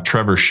you have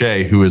Trevor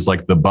Shea, who is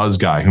like the Buzz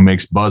guy, who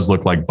makes Buzz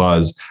look like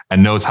Buzz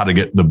and knows how to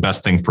get the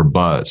best thing for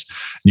Buzz.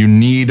 You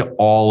need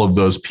all of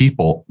those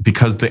people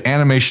because the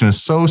animation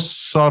is so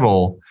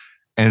subtle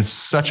and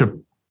it's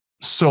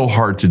so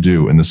hard to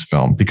do in this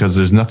film because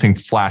there's nothing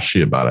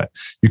flashy about it.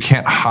 You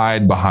can't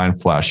hide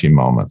behind flashy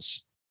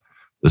moments.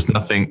 There's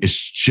nothing. It's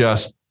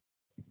just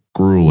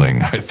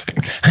grueling, I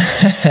think.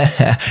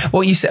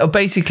 What you said,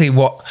 basically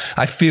what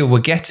I feel we're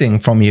getting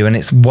from you, and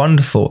it's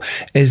wonderful,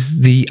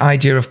 is the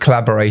idea of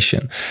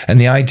collaboration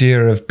and the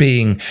idea of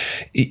being,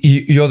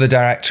 you're the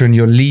director and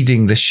you're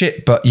leading the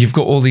ship, but you've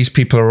got all these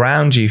people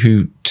around you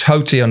who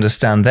totally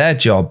understand their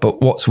job.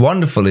 But what's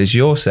wonderful is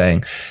you're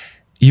saying,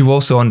 you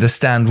also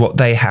understand what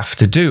they have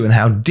to do and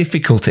how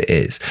difficult it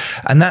is.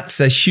 And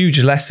that's a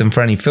huge lesson for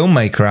any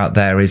filmmaker out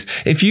there is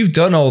if you've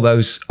done all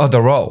those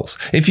other roles,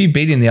 if you've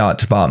been in the art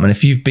department,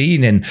 if you've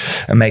been in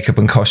a makeup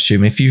and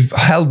costume, if you've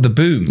held the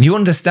boom, you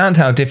understand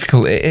how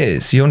difficult it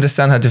is. You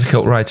understand how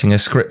difficult writing a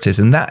script is.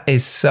 And that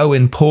is so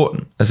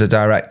important as a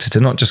director to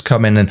not just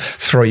come in and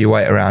throw your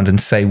weight around and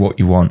say what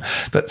you want.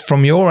 But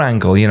from your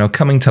angle,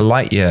 coming to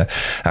Lightyear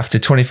after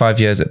 25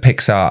 years at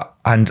Pixar,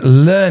 and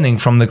learning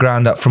from the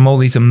ground up from all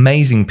these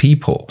amazing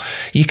people.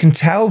 You can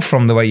tell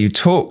from the way you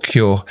talk,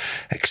 your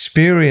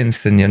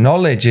experience and your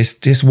knowledge is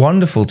just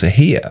wonderful to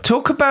hear.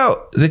 Talk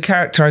about the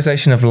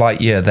characterization of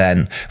Lightyear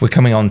then. We're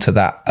coming on to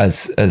that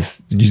as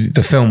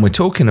the film we're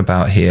talking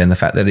about here and the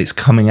fact that it's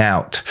coming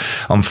out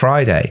on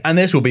Friday. And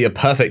this will be a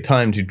perfect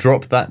time to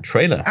drop that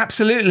trailer.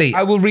 Absolutely.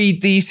 I will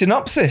read the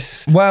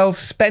synopsis. While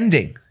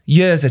spending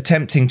years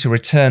attempting to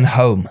return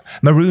home,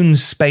 marooned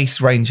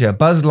space ranger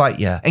Buzz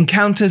Lightyear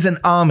encounters an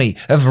army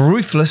of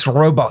ruthless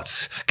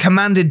robots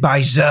commanded by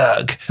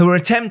Zurg, who are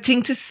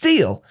attempting to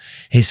steal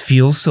his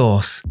fuel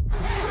source.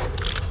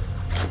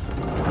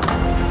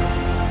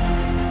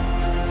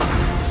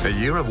 A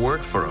year of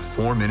work for a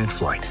 4-minute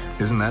flight.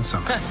 Isn't that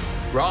something?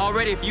 We're all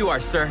ready if you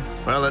are, sir.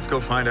 Well, let's go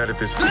find out if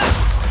this...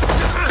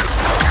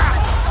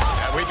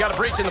 We got a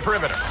breach in the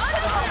perimeter.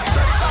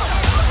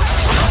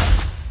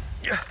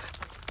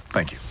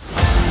 Thank you.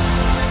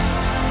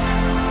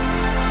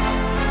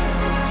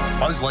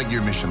 Buzz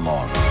Lightyear mission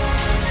log.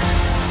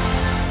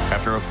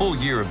 After a full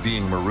year of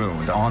being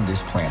marooned on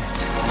this planet,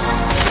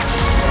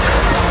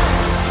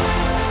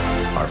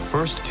 our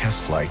first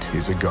test flight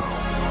is a go.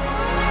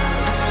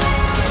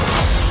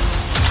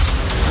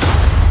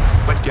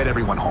 Let's get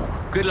everyone home.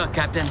 Good luck,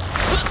 Captain.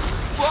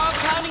 We're all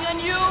counting on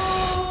you.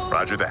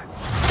 Roger that.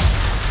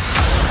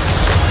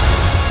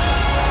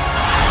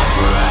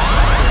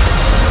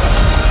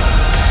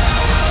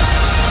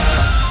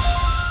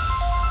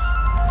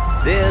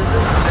 There's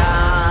a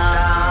star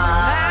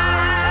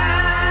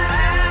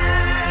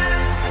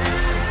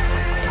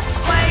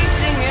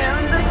waiting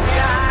in the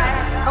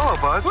sky. Hello,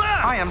 Buzz.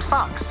 I am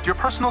Socks, your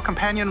personal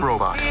companion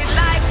robot. We'd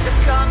like to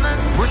come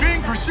and We're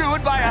being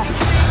pursued by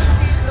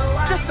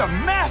just a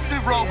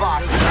massive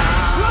robot.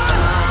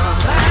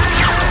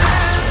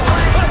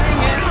 waiting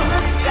in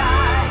the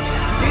sky.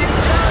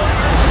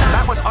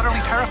 That was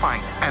utterly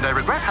terrifying, and I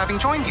regret having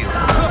joined you.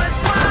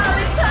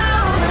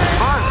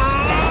 Buzz!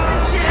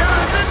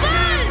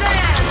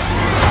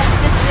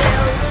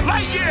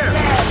 Lightyear!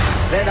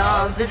 Let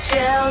all the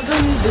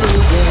children do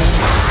it.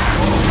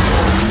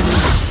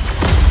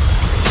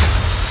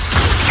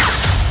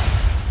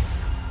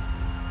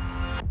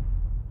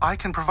 I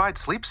can provide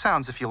sleep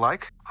sounds if you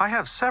like. I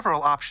have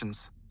several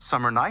options.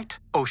 Summer night,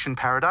 ocean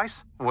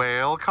paradise,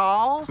 whale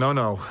calls.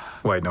 No.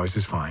 White noise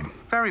is fine.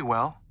 Very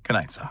well. Good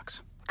night,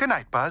 Socks. Good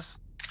night, Buzz.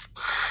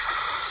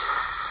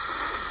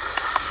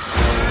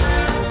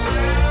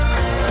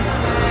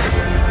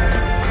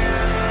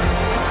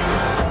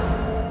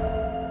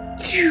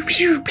 Pew,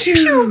 pew,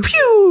 pew,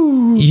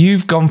 pew.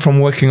 You've gone from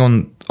working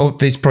on all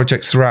these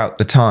projects throughout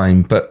the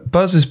time, but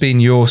Buzz has been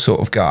your sort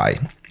of guy.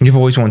 You've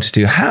always wanted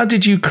to. How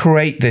did you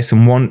create this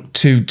and want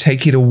to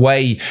take it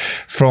away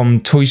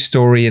from Toy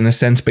Story in a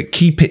sense, but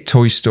keep it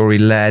Toy Story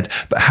led,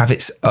 but have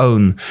its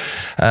own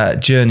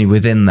journey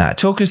within that?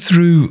 Talk us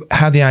through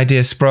how the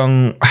idea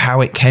sprung,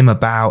 how it came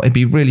about. It'd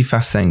be really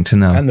fascinating to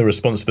know. And the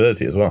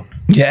responsibility as well.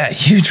 Yeah,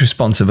 huge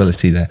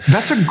responsibility there.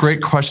 That's a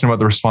great question about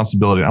the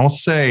responsibility. I will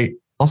say,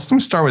 let me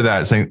start with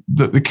that, saying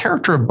the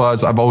character of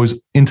Buzz I've always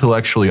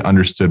intellectually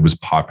understood was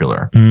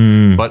popular,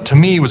 but to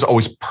me it was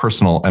always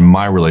personal and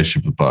my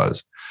relationship with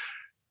Buzz.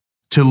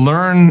 To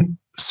learn,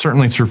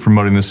 certainly through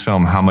promoting this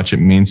film, how much it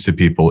means to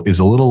people is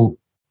a little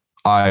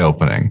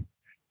eye-opening.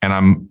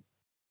 And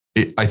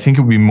I think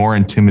it would be more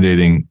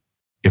intimidating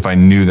if I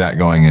knew that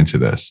going into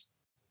this.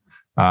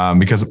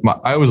 Because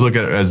I always look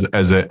at it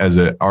as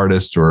an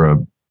artist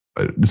or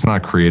it's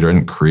not a creator. I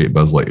didn't create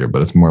Buzz Lightyear,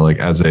 but it's more like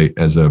as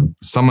a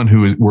someone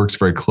who works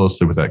very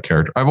closely with that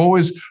character. I've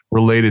always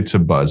related to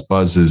Buzz.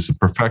 Buzz is a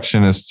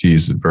perfectionist.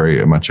 He's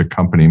very much a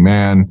company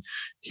man.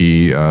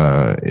 He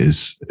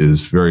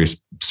is very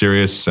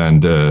serious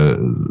and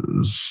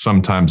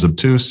sometimes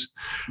obtuse.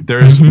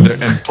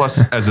 And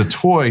plus, as a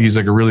toy, he's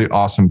like a really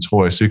awesome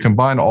toy. So you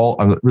combine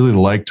I really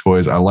like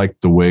toys. I like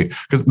the way,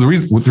 because the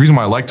reason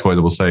why I like toys,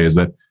 I will say, is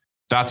that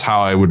that's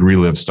how I would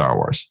relive Star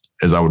Wars.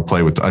 Is I would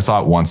play with. I saw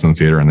it once in the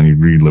theater, and then you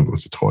relive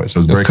with the toy. So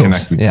I was very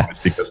connected. Yeah,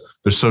 because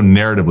they're so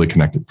narratively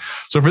connected.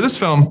 So for this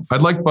film, I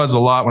liked Buzz a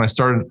lot. When I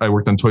started, I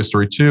worked on Toy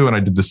Story 2, and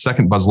I did the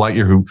second Buzz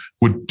Lightyear, who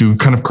would do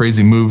kind of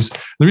crazy moves.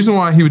 The reason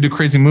why he would do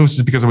crazy moves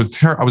is because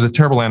I was a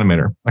terrible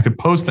animator. I could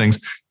pose things,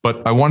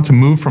 but I wanted to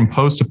move from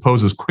pose to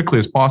pose as quickly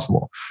as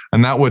possible,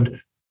 and that would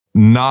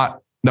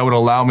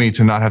allow me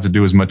to not have to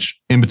do as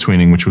much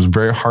in-betweening, which was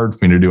very hard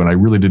for me to do. And I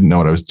really didn't know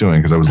what I was doing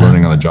because I was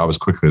learning on the job as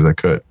quickly as I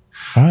could.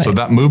 Right. So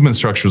that movement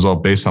structure was all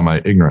based on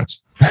my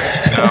ignorance.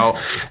 Now,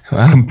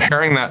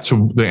 comparing that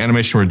to the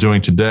animation we're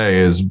doing today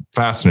is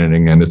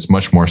fascinating, and it's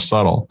much more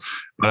subtle.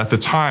 But at the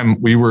time,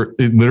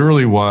 it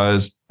literally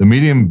was, the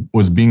medium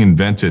was being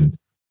invented,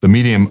 the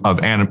medium of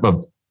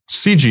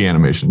CG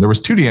animation. There was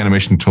 2D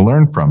animation to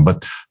learn from,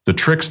 but the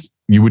tricks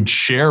you would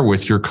share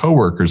with your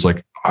coworkers,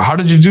 like, how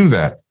did you do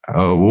that?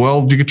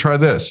 Well, you could try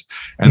this.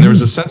 And there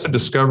was a sense of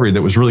discovery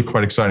that was really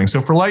quite exciting. So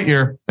for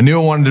Lightyear, I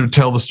knew I wanted to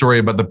tell the story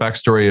about the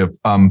backstory of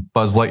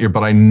Buzz Lightyear,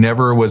 but I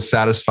never was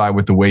satisfied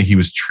with the way he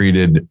was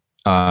treated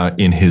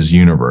in his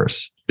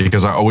universe,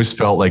 because I always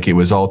felt like it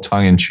was all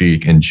tongue in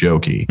cheek and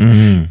jokey.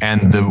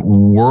 And the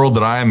world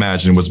that I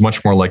imagined was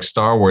much more like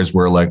Star Wars,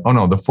 where like, oh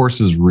no, the Force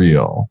is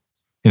real.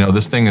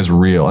 This thing is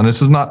real. And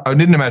this is not, I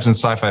didn't imagine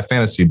sci-fi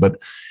fantasy,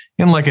 but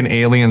in like an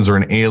Aliens or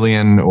an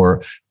Alien,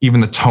 or even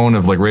the tone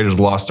of like Raiders of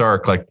the Lost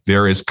Ark, like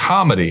there is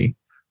comedy,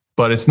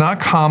 but it's not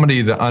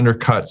comedy that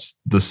undercuts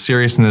the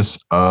seriousness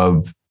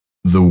of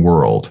the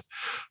world.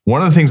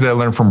 One of the things that I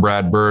learned from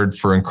Brad Bird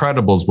for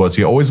Incredibles was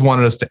he always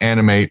wanted us to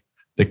animate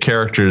the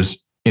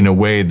characters in a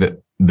way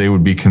that they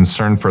would be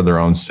concerned for their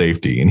own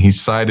safety. And he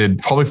cited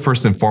probably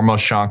first and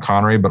foremost Sean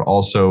Connery, but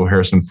also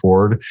Harrison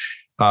Ford.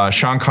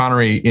 Sean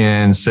Connery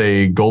in,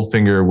 say,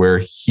 Goldfinger, where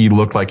he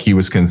looked like he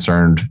was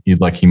concerned,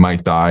 like he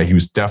might die. He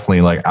was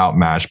definitely like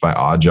outmatched by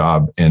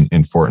Oddjob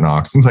in Fort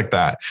Knox, things like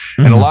that.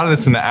 And a lot of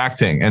this in the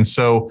acting. And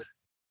so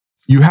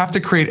you have to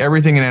create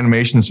everything in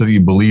animation so that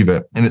you believe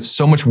it. And it's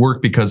so much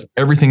work because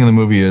everything in the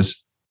movie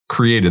is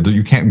created.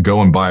 You can't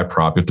go and buy a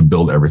prop. You have to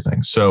build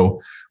everything.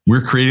 So we're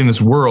creating this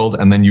world,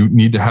 and then you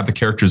need to have the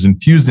characters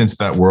infused into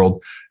that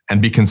world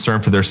and be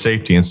concerned for their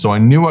safety. And so I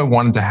knew I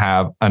wanted to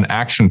have an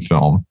action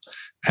film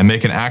and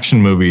make an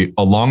action movie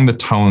along the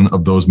tone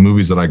of those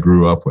movies that I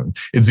grew up with.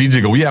 It's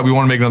easy to go, yeah, we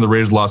want to make another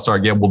Raiders of the Lost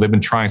Ark. Yeah, well, they've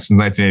been trying since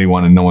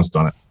 1981 and no one's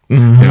done it.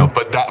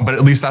 But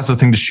at least that's the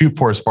thing to shoot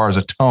for as far as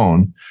a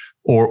tone.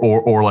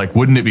 Or like,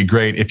 wouldn't it be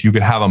great if you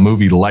could have a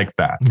movie like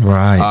that?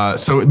 Right.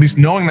 So at least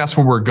knowing that's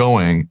where we're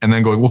going, and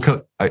then going,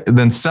 well,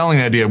 then selling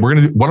the idea, why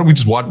don't we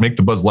just make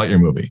the Buzz Lightyear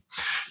movie?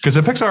 Because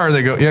at Pixar,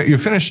 they go, yeah,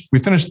 we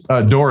finished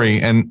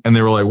Dory, and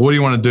they were like, what do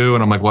you want to do?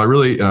 And I'm like, well,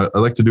 I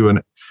like to do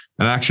an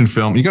action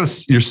film.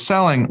 You're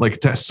selling, like,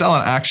 to sell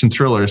an action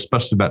thriller,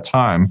 especially that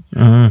time,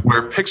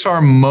 where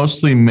Pixar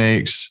mostly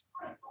makes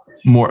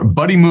more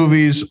buddy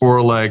movies,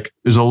 or like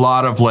there's a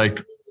lot of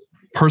like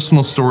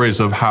personal stories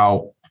of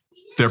how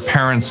their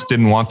parents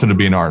didn't want them to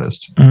be an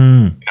artist,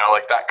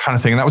 like that kind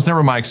of thing. And that was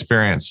never my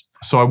experience.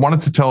 So I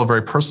wanted to tell a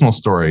very personal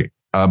story,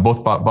 both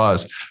about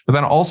Buzz, but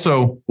then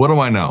also, what do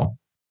I know?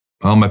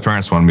 Well, my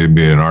parents wanted me to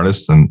be an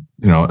artist, and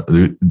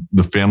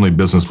the family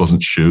business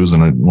wasn't shoes,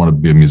 and I wanted to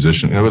be a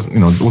musician. It was, it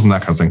wasn't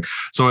that kind of thing.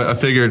 So I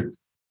figured,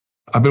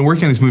 I've been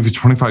working on these movies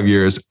for 25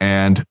 years,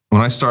 and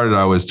when I started,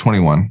 I was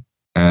 21,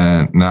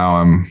 and now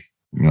I'm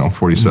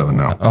 47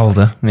 now.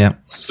 Older, yeah.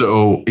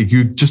 So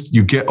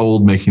you get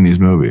old making these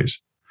movies,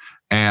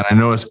 and I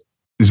noticed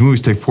these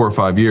movies take 4 or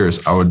 5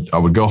 years. I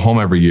would go home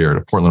every year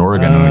to Portland,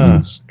 Oregon, and I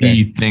would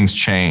see things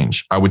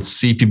change. I would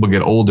see people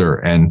get older,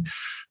 and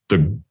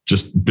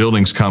just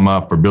buildings come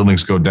up or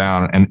buildings go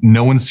down, and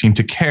no one seemed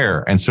to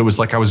care. And so it was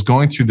like I was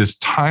going through this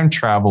time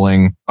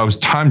traveling. I was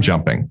time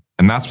jumping,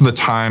 and that's where the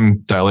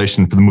time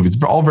dilation for the movies.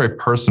 It's all very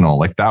personal.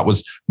 Like, that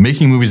was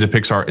making movies at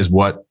Pixar is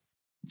what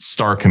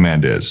Star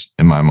Command is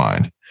in my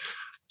mind.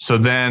 So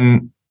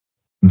then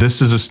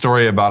this is a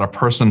story about a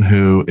person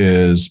who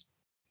is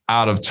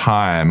out of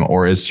time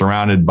or is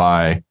surrounded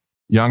by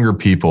younger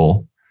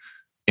people,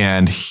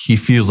 and he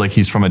feels like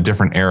he's from a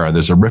different era.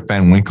 There's a Rip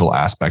Van Winkle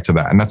aspect to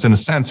that. And that's, in a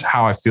sense,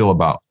 how I feel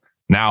about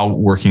now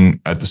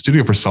working at the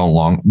studio for so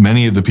long.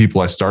 Many of the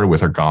people I started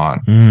with are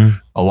gone.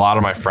 A lot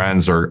of my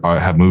friends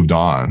have moved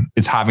on.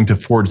 It's having to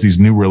forge these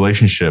new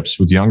relationships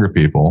with younger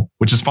people,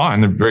 which is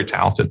fine. They're very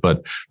talented,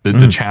 but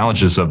the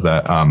challenges of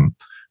that,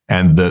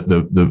 and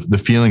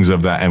the feelings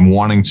of that, and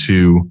wanting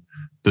to,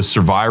 the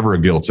survivor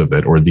guilt of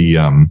it, or the,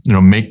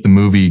 make the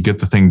movie, get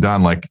the thing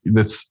done. Like,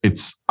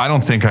 I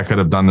don't think I could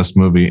have done this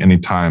movie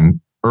anytime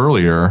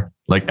earlier,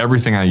 Like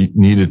everything I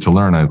needed to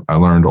learn, I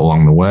learned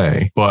along the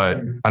way. But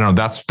I don't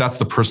know, that's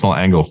the personal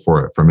angle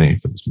for me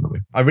for this movie.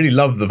 I really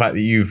love the fact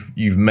that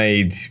you've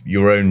made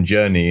your own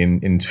journey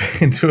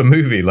into a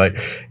movie. Like,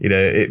 you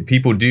know,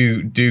 people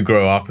do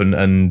grow up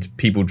and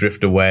people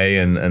drift away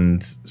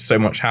and so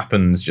much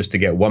happens just to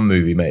get one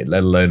movie made,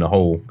 let alone a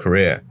whole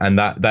career. And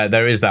that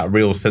there is that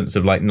real sense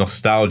of like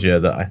nostalgia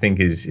that I think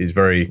is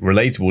very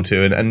relatable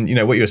to. And you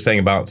know, what you were saying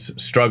about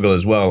struggle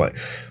as well, like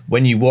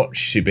when you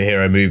watch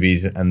superhero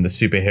movies and the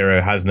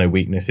superhero has no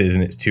weaknesses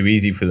and it's too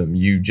easy for them,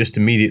 you just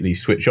immediately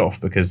switch off,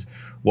 because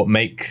what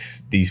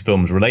makes these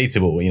films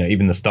relatable, you know,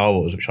 even the Star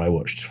Wars, which I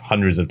watched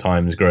hundreds of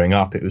times growing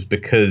up, it was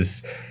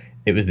because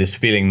it was this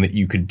feeling that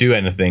you could do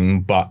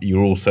anything, but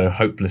you're also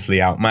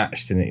hopelessly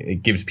outmatched. And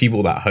it gives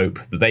people that hope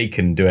that they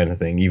can do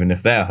anything, even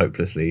if they're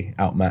hopelessly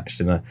outmatched.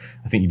 And I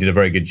think you did a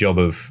very good job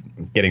of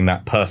getting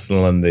that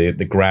personal and the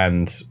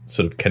grand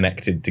sort of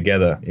connected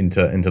together into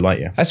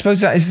Lightyear. I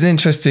suppose that is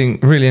an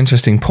really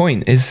interesting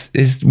point,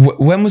 is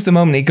when was the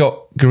moment it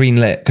got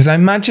greenlit? Because I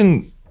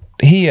imagine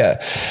here,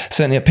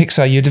 certainly at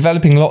Pixar, you're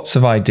developing lots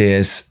of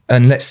ideas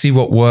and let's see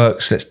what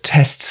works. Let's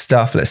test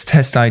stuff. Let's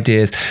test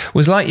ideas.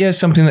 Was Lightyear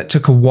something that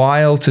took a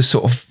while to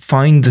sort of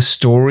find the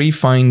story,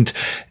 find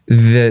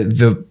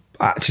the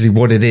actually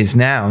what it is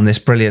now and this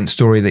brilliant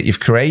story that you've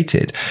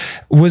created?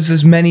 Was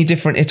there many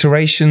different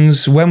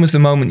iterations? When was the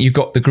moment you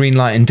got the green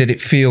light, and did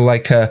it feel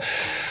like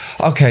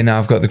okay, now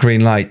I've got the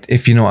green light,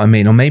 if you know what I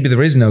mean? Or maybe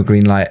there is no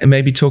green light. And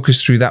maybe talk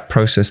us through that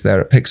process there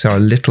at Pixar a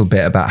little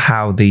bit about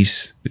how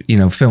these, you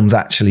know, films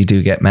actually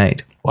do get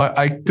made. Well,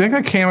 I think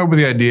I came up with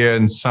the idea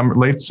in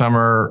late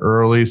summer,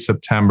 early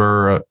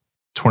September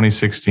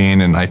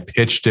 2016, and I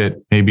pitched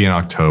it maybe in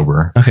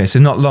October. Okay, so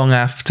not long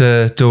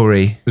after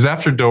Dory. It was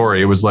after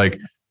Dory. It was like,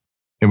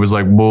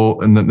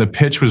 well, and the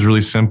pitch was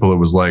really simple. It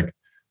was like,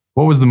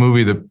 what was the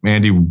movie that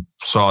Andy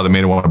saw that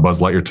made him want a Buzz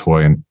Lightyear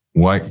toy? And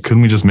why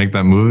couldn't we just make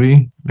that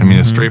movie? I mean,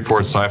 a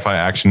straightforward sci-fi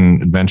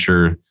action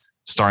adventure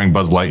starring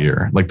Buzz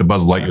Lightyear, like the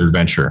Buzz Lightyear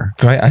adventure.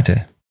 Great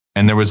idea.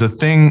 And there was a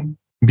thing,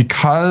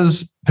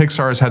 because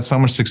Pixar has had so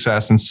much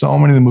success and so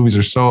many of the movies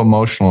are so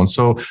emotional. And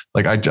so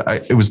like,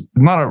 it was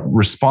not a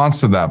response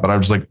to that, but I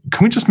was like,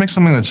 can we just make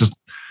something that's just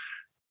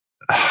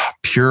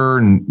pure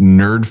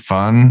nerd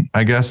fun?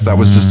 I guess that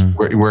was just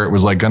where it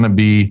was like going to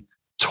be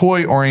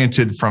toy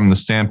oriented from the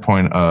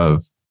standpoint of,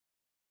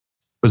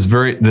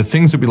 the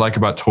things that we like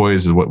about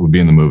toys is what would be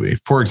in the movie.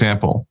 For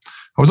example,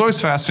 I was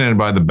always fascinated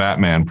by the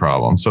Batman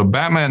problem. So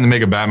Batman, they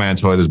make a Batman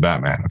toy, there's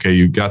Batman. Okay,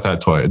 you got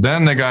that toy.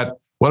 Then they got,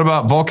 what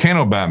about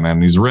Volcano Batman?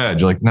 And he's red.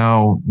 You're like,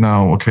 no,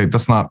 okay,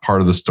 that's not part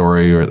of the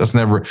story, or that's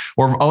never,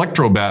 or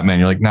Electro Batman.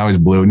 You're like, now he's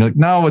blue. And you're like,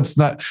 no, it's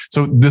not.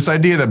 So this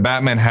idea that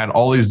Batman had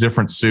all these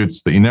different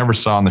suits that you never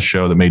saw in the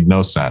show that made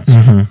no sense.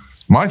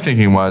 My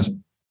thinking was,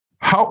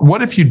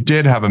 what if you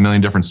did have a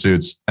million different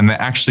suits and they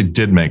actually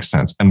did make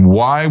sense? And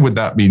why would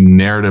that be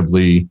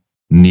narratively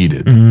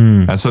needed?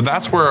 And so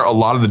that's where a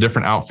lot of the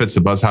different outfits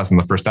that Buzz has in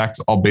the first act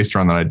is all based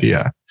around that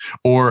idea.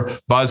 Or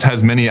Buzz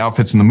has many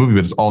outfits in the movie,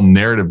 but it's all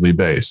narratively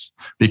based.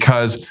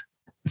 Because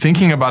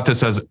thinking about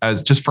this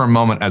as just for a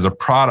moment as a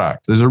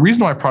product, there's a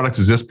reason why products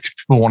exist, because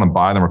people want to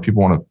buy them or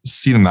people want to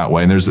see them that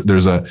way. And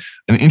there's an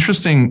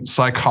interesting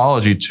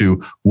psychology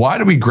to why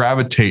do we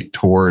gravitate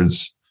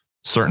towards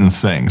certain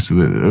things.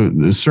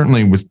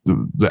 Certainly with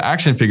the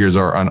action figures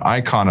are an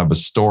icon of a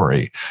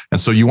story.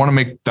 And so you want to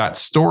make that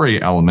story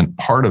element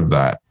part of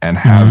that and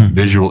have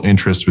visual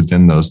interest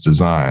within those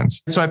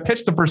designs. So I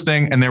pitched the first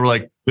thing and they were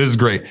like, this is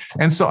great.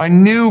 And so I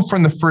knew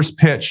from the first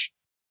pitch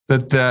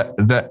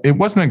that it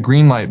wasn't a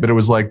green light, but it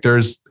was like,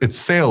 it's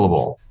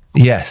saleable.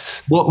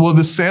 Yes. Well,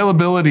 the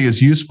saleability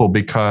is useful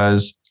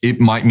because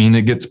it might mean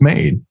it gets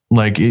made.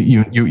 Like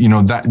you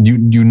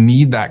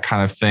need that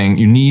kind of thing.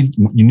 You need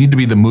to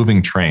be the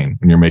moving train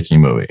when you're making a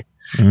movie.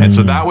 And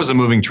so that was a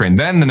moving train.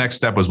 Then the next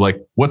step was like,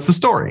 what's the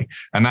story?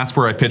 And that's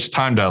where I pitched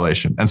time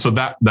dilation. And so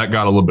that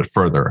got a little bit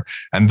further.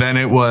 And then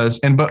it was,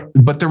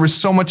 but there was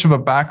so much of a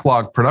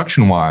backlog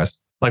production wise.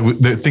 Like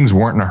things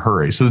weren't in a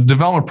hurry. So the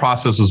development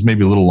process was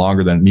maybe a little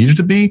longer than it needed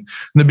to be in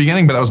the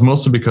beginning, but that was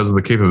mostly because of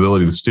the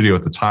capability of the studio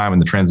at the time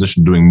and the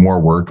transition to doing more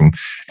work. And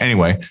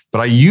anyway, but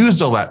I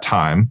used all that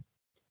time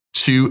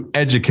to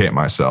educate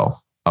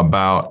myself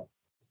about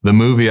the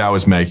movie I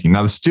was making.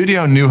 Now the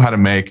studio knew how to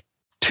make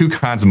two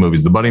kinds of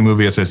movies, the buddy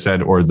movie, as I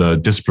said, or the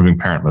disapproving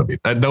parent movie.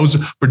 Those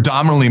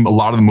predominantly, a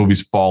lot of the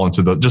movies fall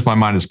into just my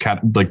mind is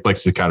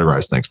likes to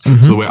categorize things.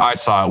 So the way I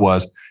saw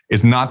it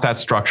is not that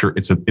structure.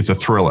 It's a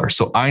thriller.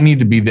 So I need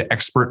to be the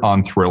expert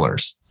on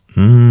thrillers.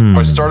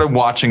 I started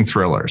watching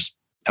thrillers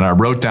and I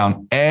wrote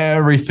down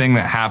everything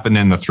that happened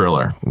in the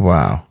thriller.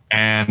 Wow.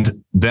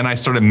 And then I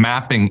started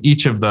mapping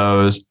each of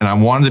those, and I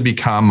wanted to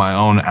become my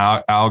own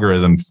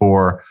algorithm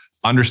for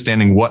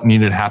understanding what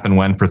needed to happen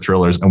when for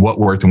thrillers and what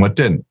worked and what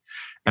didn't.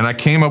 And I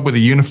came up with a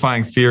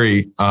unifying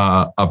theory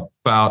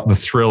about the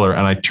thriller,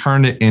 and I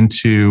turned it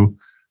into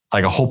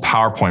like a whole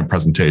PowerPoint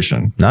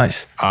presentation.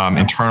 Nice.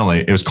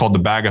 Internally, it was called The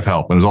Bag of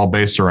Help. And it was all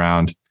based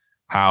around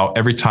how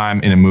every time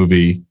in a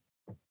movie,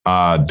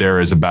 there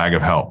is a bag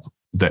of help.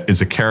 That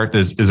is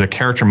a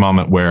character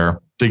moment where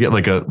they get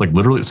like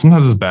literally,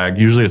 sometimes this bag,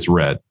 usually it's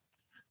red.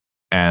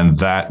 And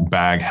that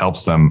bag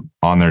helps them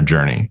on their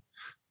journey.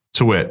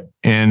 To wit,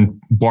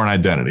 in Born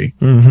Identity,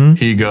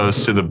 he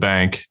goes to the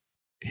bank,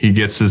 he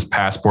gets his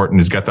passport, and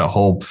he's got that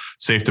whole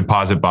safe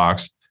deposit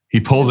box. He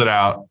pulls it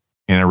out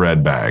in a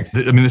red bag.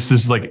 I mean, this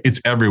is like,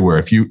 it's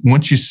everywhere.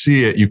 Once you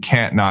see it, you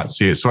can't not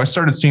see it. So I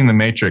started seeing The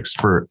Matrix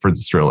for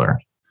the thriller.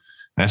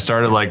 And I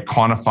started like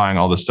quantifying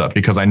all this stuff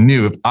because I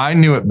knew if I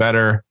knew it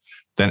better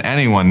than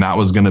anyone, that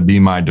was going to be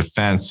my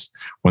defense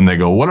when they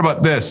go, what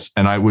about this?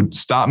 And I would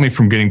stop me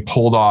from getting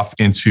pulled off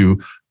into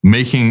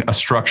making a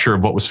structure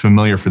of what was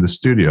familiar for the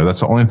studio.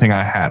 That's the only thing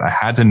I had. I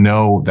had to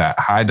know that.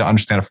 I had to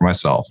understand it for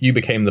myself. You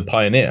became the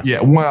pioneer.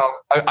 Yeah. Well,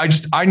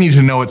 I needed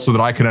to know it so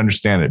that I could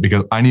understand it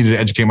because I needed to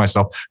educate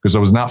myself because I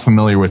was not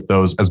familiar with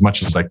those as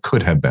much as I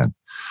could have been.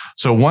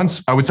 So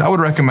I would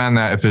recommend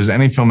that if there's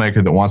any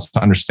filmmaker that wants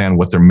to understand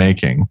what they're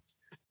making,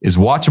 is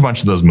watch a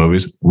bunch of those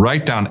movies,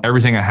 write down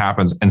everything that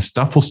happens, and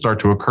stuff will start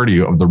to occur to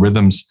you of the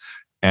rhythms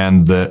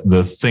and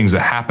the things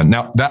that happen.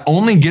 Now, that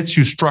only gets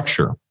you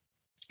structure.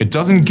 It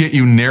doesn't get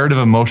you narrative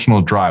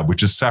emotional drive,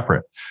 which is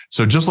separate.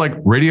 So just like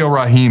Radio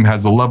Raheem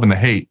has the love and the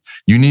hate,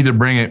 you need to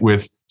bring it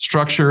with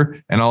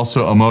structure and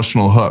also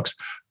emotional hooks.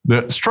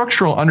 The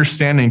structural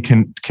understanding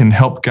can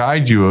help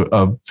guide you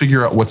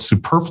figure out what's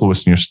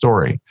superfluous in your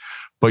story.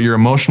 But your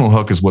emotional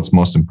hook is what's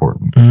most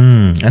important.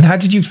 And how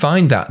did you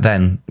find that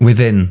then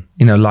within,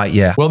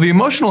 Lightyear? Well, the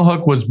emotional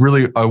hook was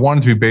really, I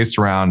wanted to be based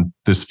around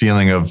this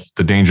feeling of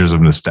the dangers of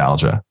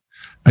nostalgia.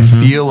 I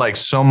feel like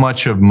so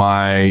much of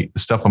my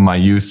stuff of my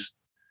youth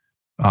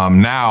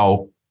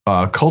now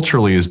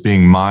culturally is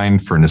being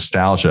mined for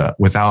nostalgia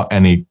without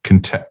any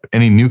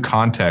new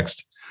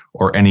context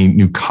or any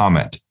new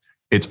comment.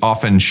 It's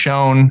often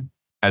shown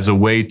as a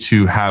way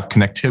to have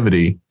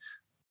connectivity,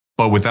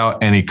 but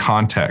without any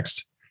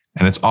context.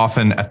 And it's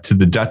often to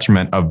the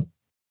detriment of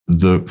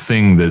the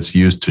thing that's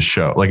used to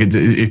show. Like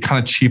it kind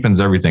of cheapens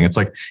everything. It's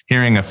like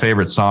hearing a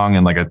favorite song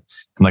in like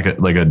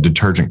a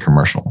detergent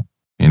commercial.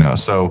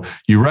 So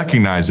you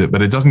recognize it,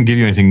 but it doesn't give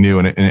you anything new.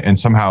 And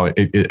somehow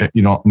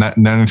not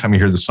anytime you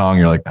hear the song,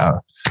 you're like,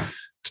 oh,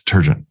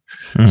 detergent.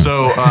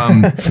 So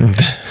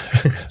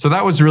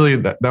that was really,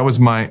 that was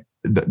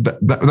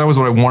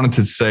what I wanted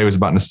to say, was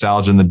about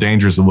nostalgia and the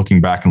dangers of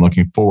looking back and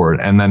looking forward.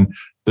 And then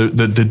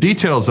the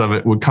details of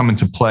it would come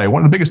into play.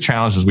 One of the biggest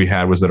challenges we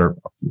had was that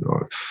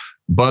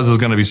Buzz was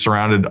going to be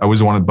surrounded. I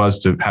always wanted Buzz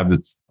to have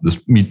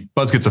this meet.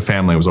 Buzz gets a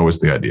family. It was always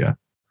the idea.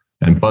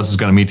 And Buzz is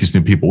going to meet these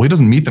new people. Well, he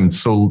doesn't meet them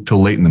till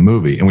late in the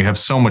movie. And we have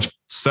so much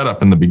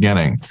setup in the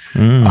beginning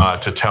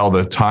to tell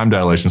the time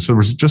dilation. So there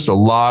was just a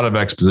lot of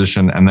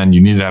exposition, and then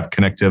you needed to have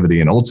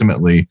connectivity. And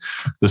ultimately,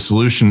 the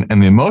solution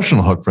and the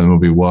emotional hook for the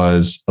movie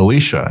was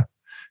Alicia.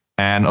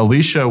 And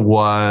Alicia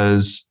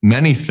was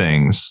many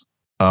things.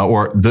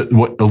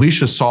 What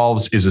Alicia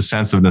solves is a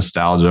sense of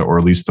nostalgia, or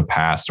at least the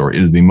past, or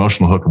is the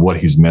emotional hook of what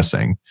he's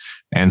missing.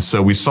 And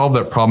so we solved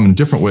that problem in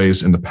different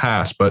ways in the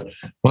past. But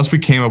once we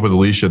came up with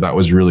Alicia, that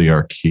was really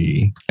our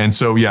key. And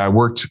so, yeah, it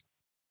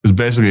was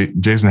basically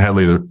Jason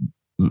Headley, the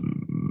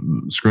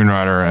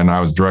screenwriter, and I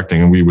was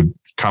directing, and we would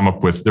come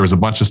up with, there was a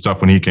bunch of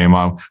stuff when he came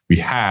on,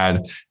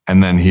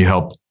 and then he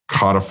helped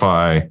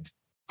codify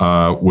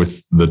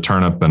with the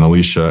Turnip and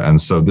Alicia.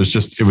 And so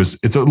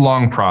it's a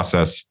long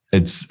process.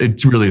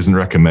 It really isn't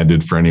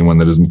recommended for anyone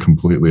that isn't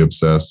completely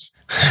obsessed.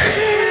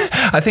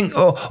 I think,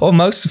 or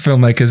most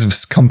filmmakers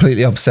are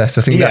completely obsessed.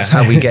 I think that's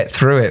how we get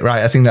through it,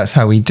 right? I think that's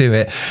how we do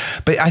it.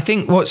 But I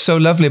think what's so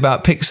lovely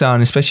about Pixar,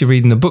 and especially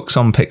reading the books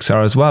on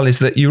Pixar as well, is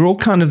that you're all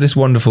kind of this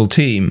wonderful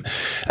team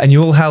and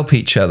you all help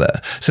each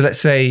other. So let's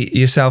say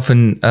yourself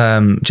and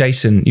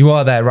Jason, you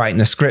are there writing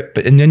the script,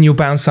 and then you'll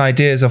bounce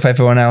ideas off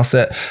everyone else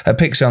at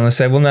Pixar, and they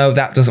say, well, no,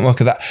 that doesn't work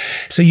with that.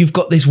 So you've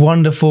got this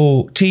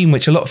wonderful team,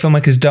 which a lot of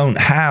filmmakers don't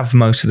have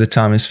most of the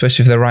time,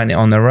 especially if they're writing it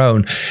on their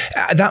own.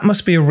 That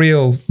must be a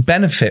real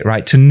benefit,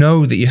 right? To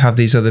know that you have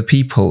these other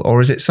people,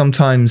 or is it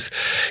sometimes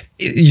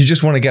you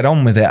just want to get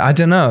on with it? I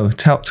don't know.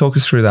 Talk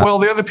us through that. Well,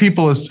 the other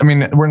people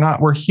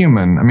we're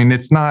human. I mean,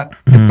 it's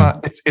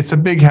a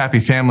big happy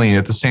family.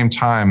 At the same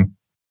time,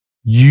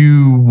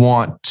 you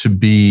want to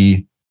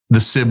be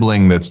the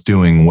sibling that's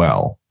doing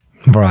well.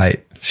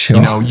 Right.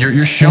 Sure.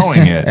 You're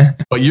showing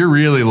it, but you're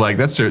really like,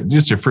 that's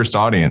just your first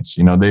audience.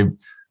 They're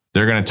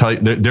going to tell you,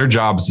 their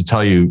job is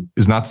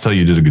not to tell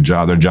you did a good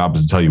job. Their job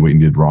is to tell you what you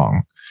did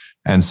wrong.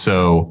 And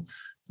so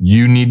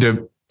you need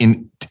to,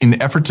 in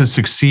effort to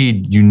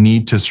succeed, you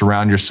need to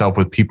surround yourself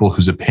with people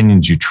whose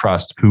opinions you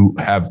trust, who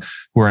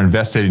are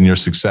invested in your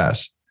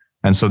success.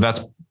 And so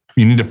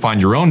you need to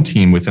find your own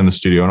team within the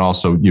studio. And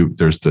also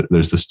there's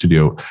the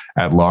studio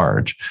at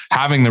large.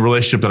 Having the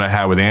relationship that I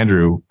had with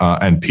Andrew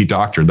and Pete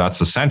Docter, that's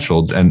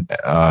essential and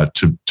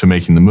to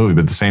making the movie.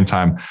 But at the same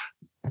time,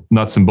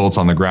 nuts and bolts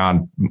on the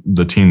ground,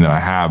 the team that I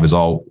have is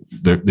all,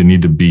 they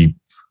need to be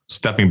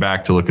stepping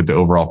back to look at the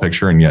overall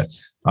picture and yet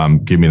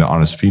give me the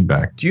honest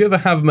feedback. Do you ever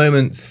have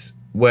moments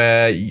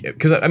where,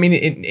 because I mean,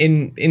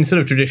 in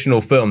sort of traditional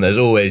film, you're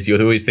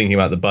always thinking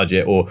about the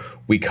budget, or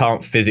we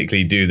can't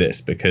physically do this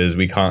because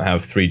we can't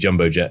have 3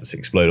 jumbo jets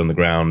explode on the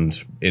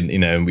ground,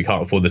 and we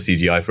can't afford the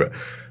CGI for it.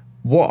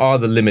 What are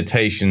the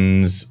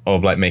limitations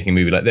of like making a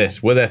movie like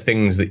this? Were there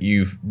things that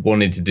you've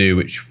wanted to do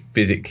which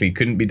physically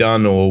couldn't be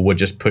done, or were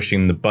just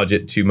pushing the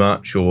budget too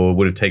much, or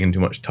would have taken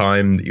too much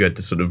time that you had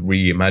to sort of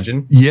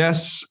reimagine?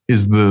 Yes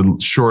is the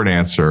short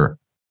answer.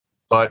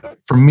 But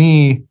for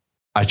me,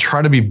 I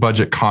try to be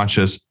budget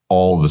conscious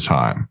all the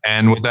time.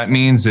 And what that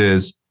means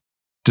is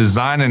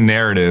design a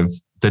narrative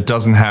that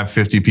doesn't have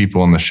 50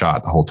 people in the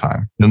shot the whole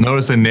time. You'll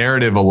notice a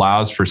narrative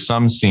allows for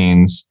some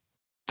scenes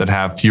that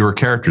have fewer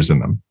characters in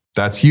them.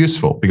 That's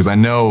useful because I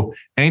know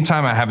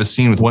anytime I have a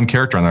scene with one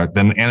character on there,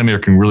 then an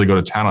animator can really go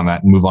to town on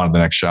that and move on to the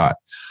next shot.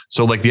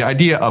 So like the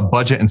idea of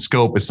budget and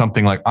scope is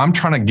something like, I'm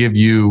trying to give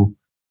you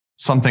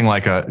something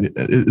like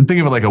think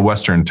of it like a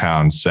Western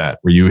town set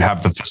where you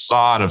have the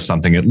facade of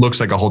something. It looks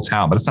like a whole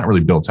town, but it's not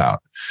really built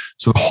out.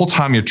 So the whole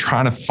time you're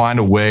trying to find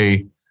a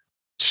way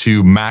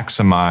to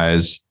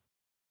maximize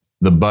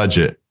the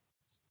budget.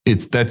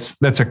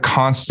 That's a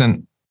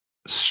constant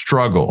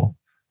struggle.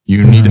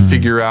 You need to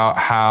figure out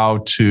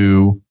how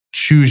to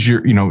choose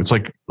your, it's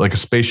like a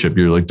spaceship.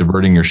 You're like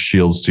diverting your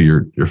shields to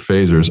your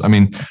phasers. I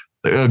mean,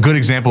 a good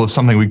example of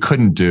something we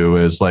couldn't do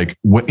is like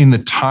in the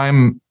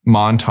time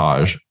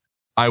montage,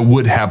 I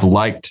would have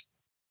liked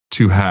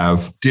to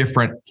have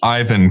different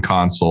Ivan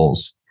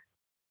consoles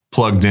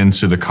plugged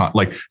into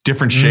like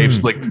different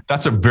shapes. Like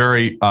that's a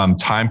very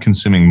time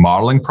consuming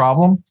modeling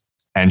problem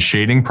and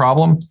shading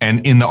problem.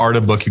 And in the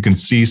art book, you can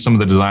see some of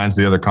the designs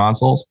of the other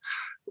consoles.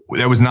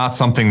 That was not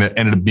something that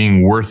ended up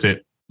being worth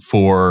it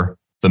for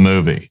the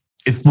movie.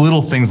 It's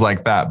little things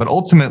like that. But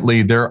ultimately,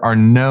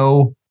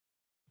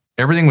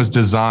 everything was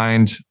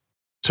designed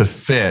to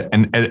fit.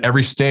 And at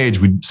every stage,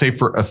 we'd say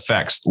for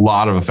effects, a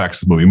lot of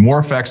effects in the movie, more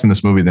effects in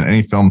this movie than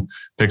any film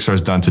Pixar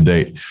has done to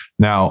date.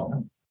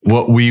 Now,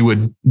 what we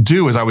would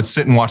do is I would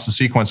sit and watch the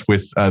sequence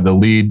with the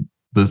lead,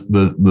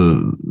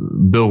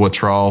 the Bill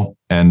Wattrell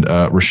and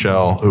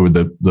Rochelle, who were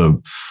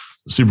the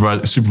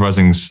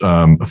supervising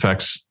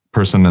effects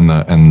person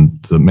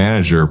and the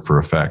manager for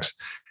effects.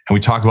 And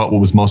we talk about what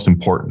was most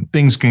important.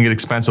 Things can get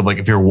expensive. Like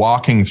if you're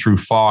walking through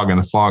fog and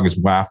the fog is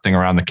wafting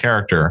around the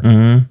character,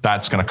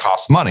 that's going to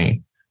cost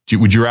money.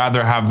 Would you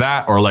rather have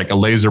that or like a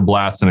laser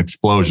blast and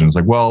explosions?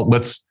 Like, well,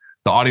 the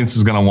audience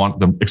is going to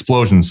want the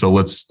explosions. So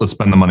let's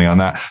spend the money on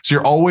that. So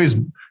you're always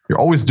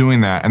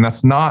doing that. And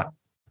that's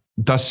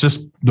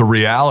just the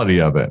reality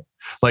of it.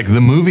 Like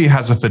the movie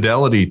has a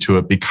fidelity to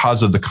it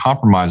because of the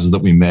compromises that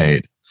we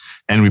made.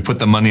 And we put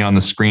the money on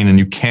the screen and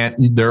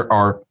there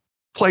are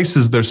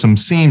places, there's some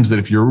seams that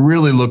if you're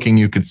really looking,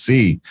 you could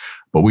see,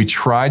 but we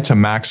tried to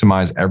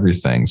maximize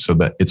everything so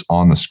that it's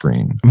on the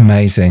screen.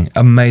 Amazing.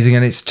 And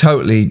it's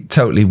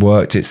totally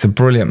worked. It's a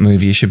brilliant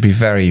movie. You should be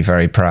very,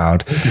 very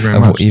proud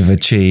of what you've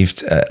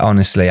achieved.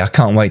 Honestly, I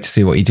can't wait to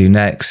see what you do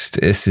next.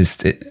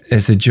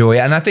 It's a joy.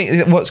 And I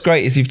think what's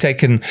great is you've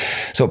taken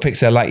sort of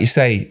Pixar, like you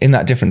say, in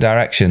that different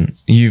direction.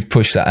 You've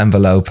pushed that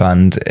envelope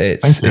and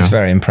it's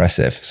very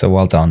impressive. So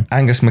well done.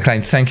 Angus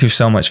MacLane, thank you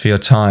so much for your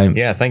time.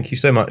 Yeah, thank you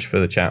so much for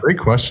the chat. Great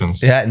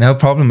questions. Yeah, no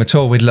problem at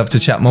all. We'd love to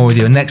chat more with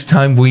you. And next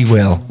time we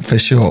will, for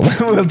sure.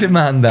 We'll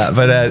demand that.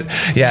 But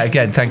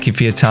again, thank you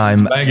for your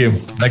time. Thank you.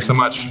 Thanks so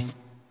much.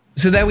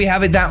 So there we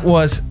have it. That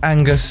was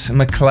Angus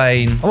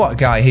MacLane. What a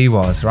guy he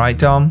was, right,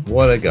 Dom?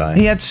 What a guy.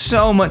 He had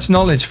so much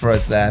knowledge for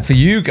us there, for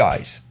you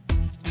guys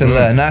to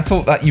learn. I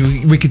thought that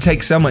we could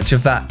take so much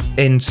of that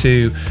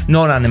into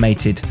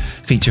non-animated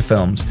feature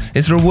films.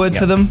 Is there a word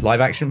for them?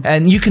 Live action.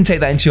 And you can take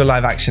that into your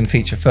live action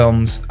feature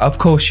films. Of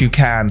course you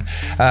can.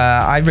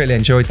 I really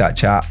enjoyed that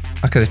chat.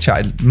 I could have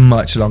chatted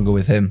much longer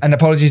with him. And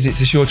apologies, it's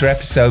a shorter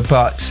episode,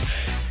 but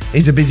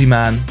he's a busy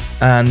man.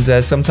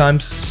 And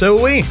sometimes... So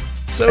are we.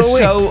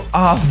 So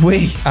are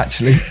we,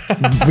 actually.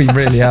 We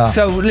really are.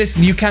 So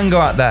listen, you can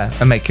go out there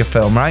and make your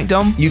film, right,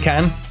 Dom? You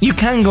can. You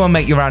can go and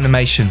make your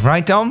animation,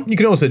 right, Dom? You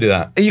can also do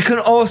that. You can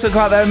also go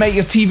out there and make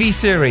your TV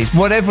series,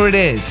 whatever it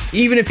is.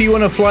 Even if you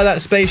want to fly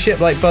that spaceship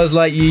like Buzz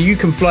Lightyear, you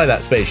can fly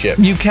that spaceship.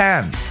 You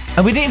can.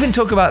 And we didn't even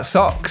talk about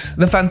Socks,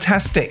 the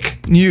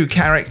fantastic new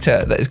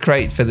character that is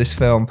great for this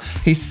film.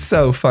 He's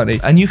so funny.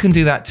 And you can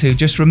do that too.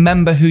 Just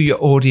remember who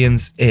your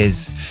audience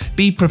is.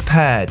 Be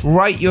prepared.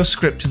 Write your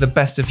script to the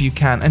best of you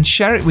can and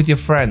share it with your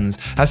friends.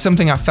 As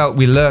something I felt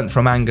we learned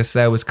from Angus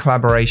there was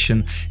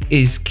collaboration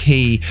is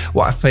key.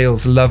 What I feel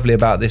is lovely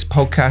about this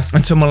podcast,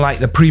 and someone like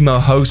the primo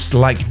host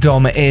like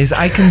Dom is,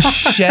 I can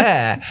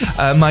share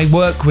my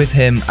work with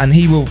him and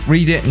he will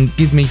read it and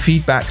give me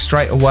feedback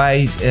straight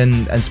away,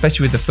 and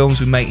especially with the films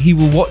we make, he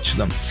will watch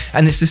them.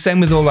 And it's the same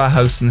with all our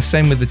hosts and the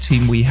same with the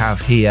team we have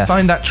here.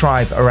 Find that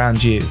tribe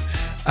around you.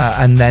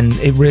 And then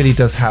it really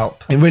does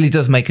help. It really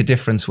does make a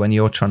difference when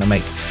you're trying to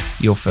make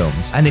your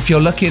films. And if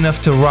you're lucky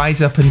enough to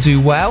rise up and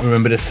do well,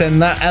 remember to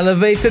send that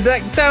elevator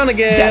deck down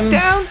again.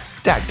 Deck down?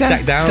 Deck down?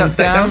 Deck down. Duck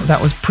down.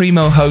 That was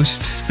primo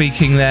host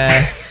speaking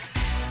there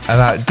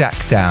about deck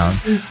down.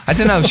 I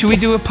don't know. Should we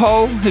do a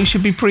poll? Who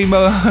should be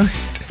primo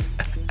host?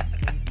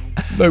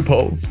 No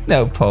polls.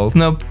 No polls.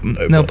 No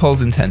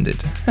polls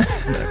intended.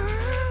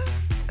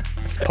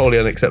 Wholly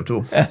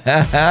unacceptable.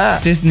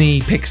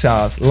 Disney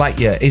Pixar's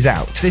Lightyear is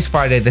out this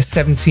Friday, the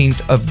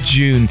 17th of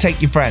June.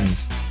 Take your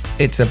friends.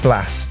 It's a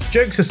blast.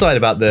 Jokes aside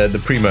about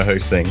the Primo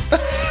host thing,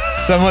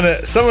 someone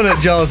at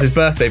Giles'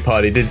 birthday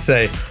party did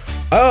say,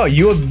 "Oh,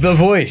 you're the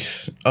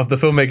voice of the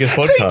Filmmakers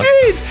Podcast."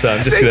 They did. So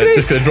I'm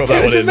just gonna drop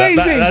that one in.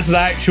 That's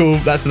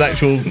an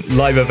actual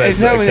live event.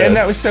 And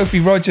that was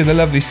Sophie Roger, the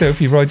lovely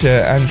Sophie Roger,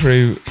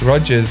 Andrew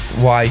Rogers'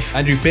 wife.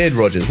 Andrew Beard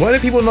Rogers. Why do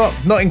people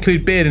not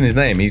include Beard in his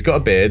name? He's got a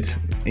beard.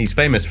 He's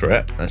famous for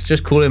it. Let's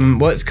just call him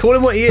what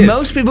he is.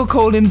 Most people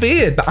call him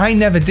Beard, but I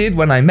never did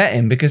when I met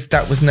him because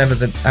that was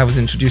never I was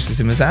introduced to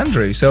him as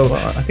Andrew. So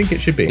well, I think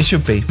it should be. It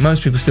should be.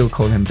 Most people still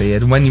call him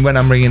Beard. When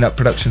I'm ringing up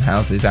production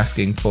houses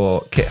asking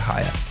for kit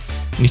hire,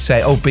 you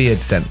say, "Oh, Beard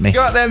sent me."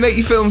 Go out there, make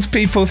your films,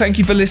 people. Thank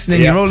you for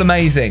listening. You're all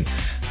amazing.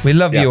 We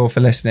love you all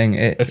for listening.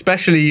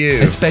 Especially you.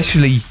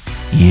 Especially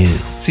you.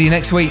 See you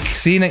next week.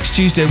 See you next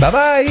Tuesday.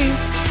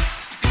 Bye-bye.